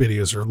Facebook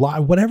videos or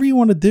live, whatever you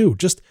want to do.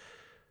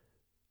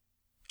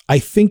 I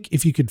think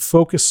if you could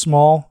focus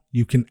small,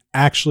 you can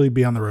actually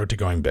be on the road to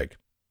going big.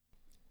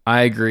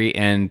 I agree.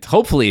 And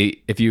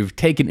hopefully, if you've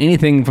taken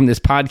anything from this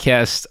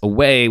podcast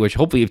away, which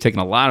hopefully you've taken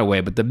a lot away,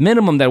 but the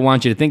minimum that I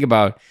want you to think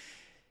about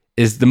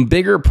is the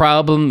bigger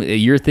problem that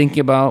you're thinking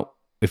about,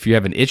 if you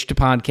have an itch to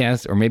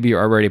podcast, or maybe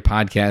you're already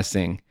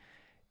podcasting,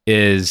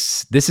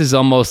 this is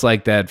almost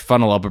like that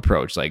funnel up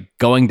approach, like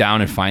going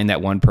down and find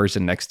that one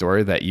person next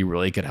door that you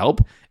really could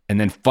help, and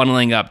then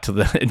funneling up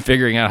to and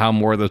figuring out how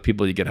more of those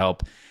people you could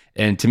help.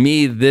 And to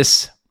me,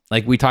 this,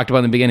 like we talked about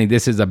in the beginning,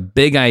 this is a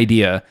big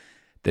idea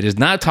that is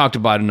not talked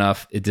about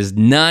enough. It does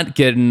not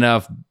get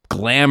enough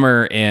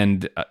glamour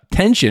and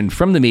attention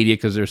from the media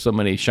because there's so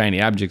many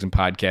shiny objects in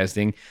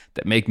podcasting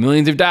that make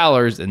millions of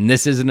dollars. And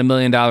this isn't $1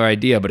 million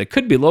idea, but it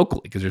could be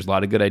locally because there's a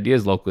lot of good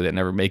ideas locally that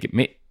never make it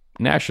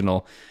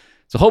national.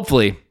 So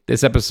hopefully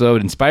this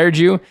episode inspired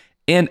you.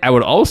 And I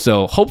would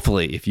also,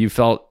 hopefully, if you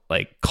felt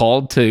like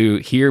called to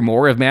hear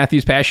more of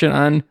Matthew's passion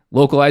on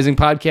localizing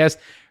podcasts,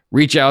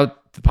 reach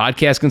out to the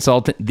podcast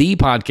consultant,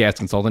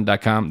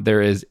 thepodcastconsultant.com.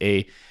 There is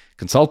a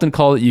consultant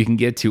call that you can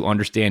get to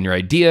understand your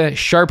idea,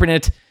 sharpen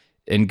it,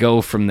 and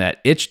go from that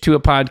itch to a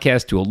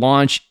podcast to a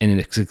launch in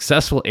a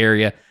successful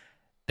area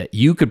that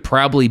you could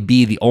probably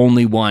be the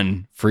only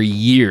one for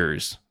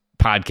years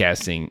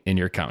podcasting in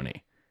your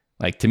county.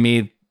 Like, to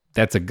me,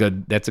 that's a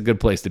good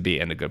place to be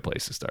and a good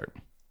place to start.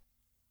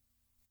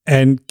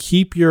 And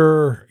keep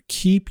your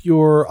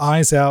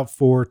eyes out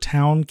for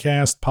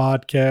Towncast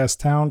Podcast,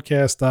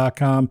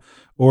 towncast.com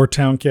or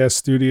Towncast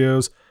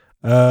Studios.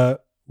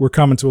 We're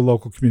coming to a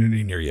local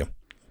community near you.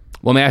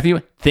 Well,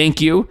 Matthew,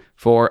 thank you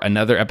for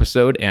another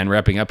episode and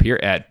wrapping up here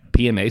at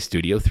PMA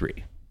Studio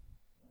 3.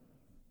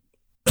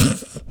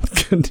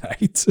 Good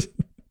night.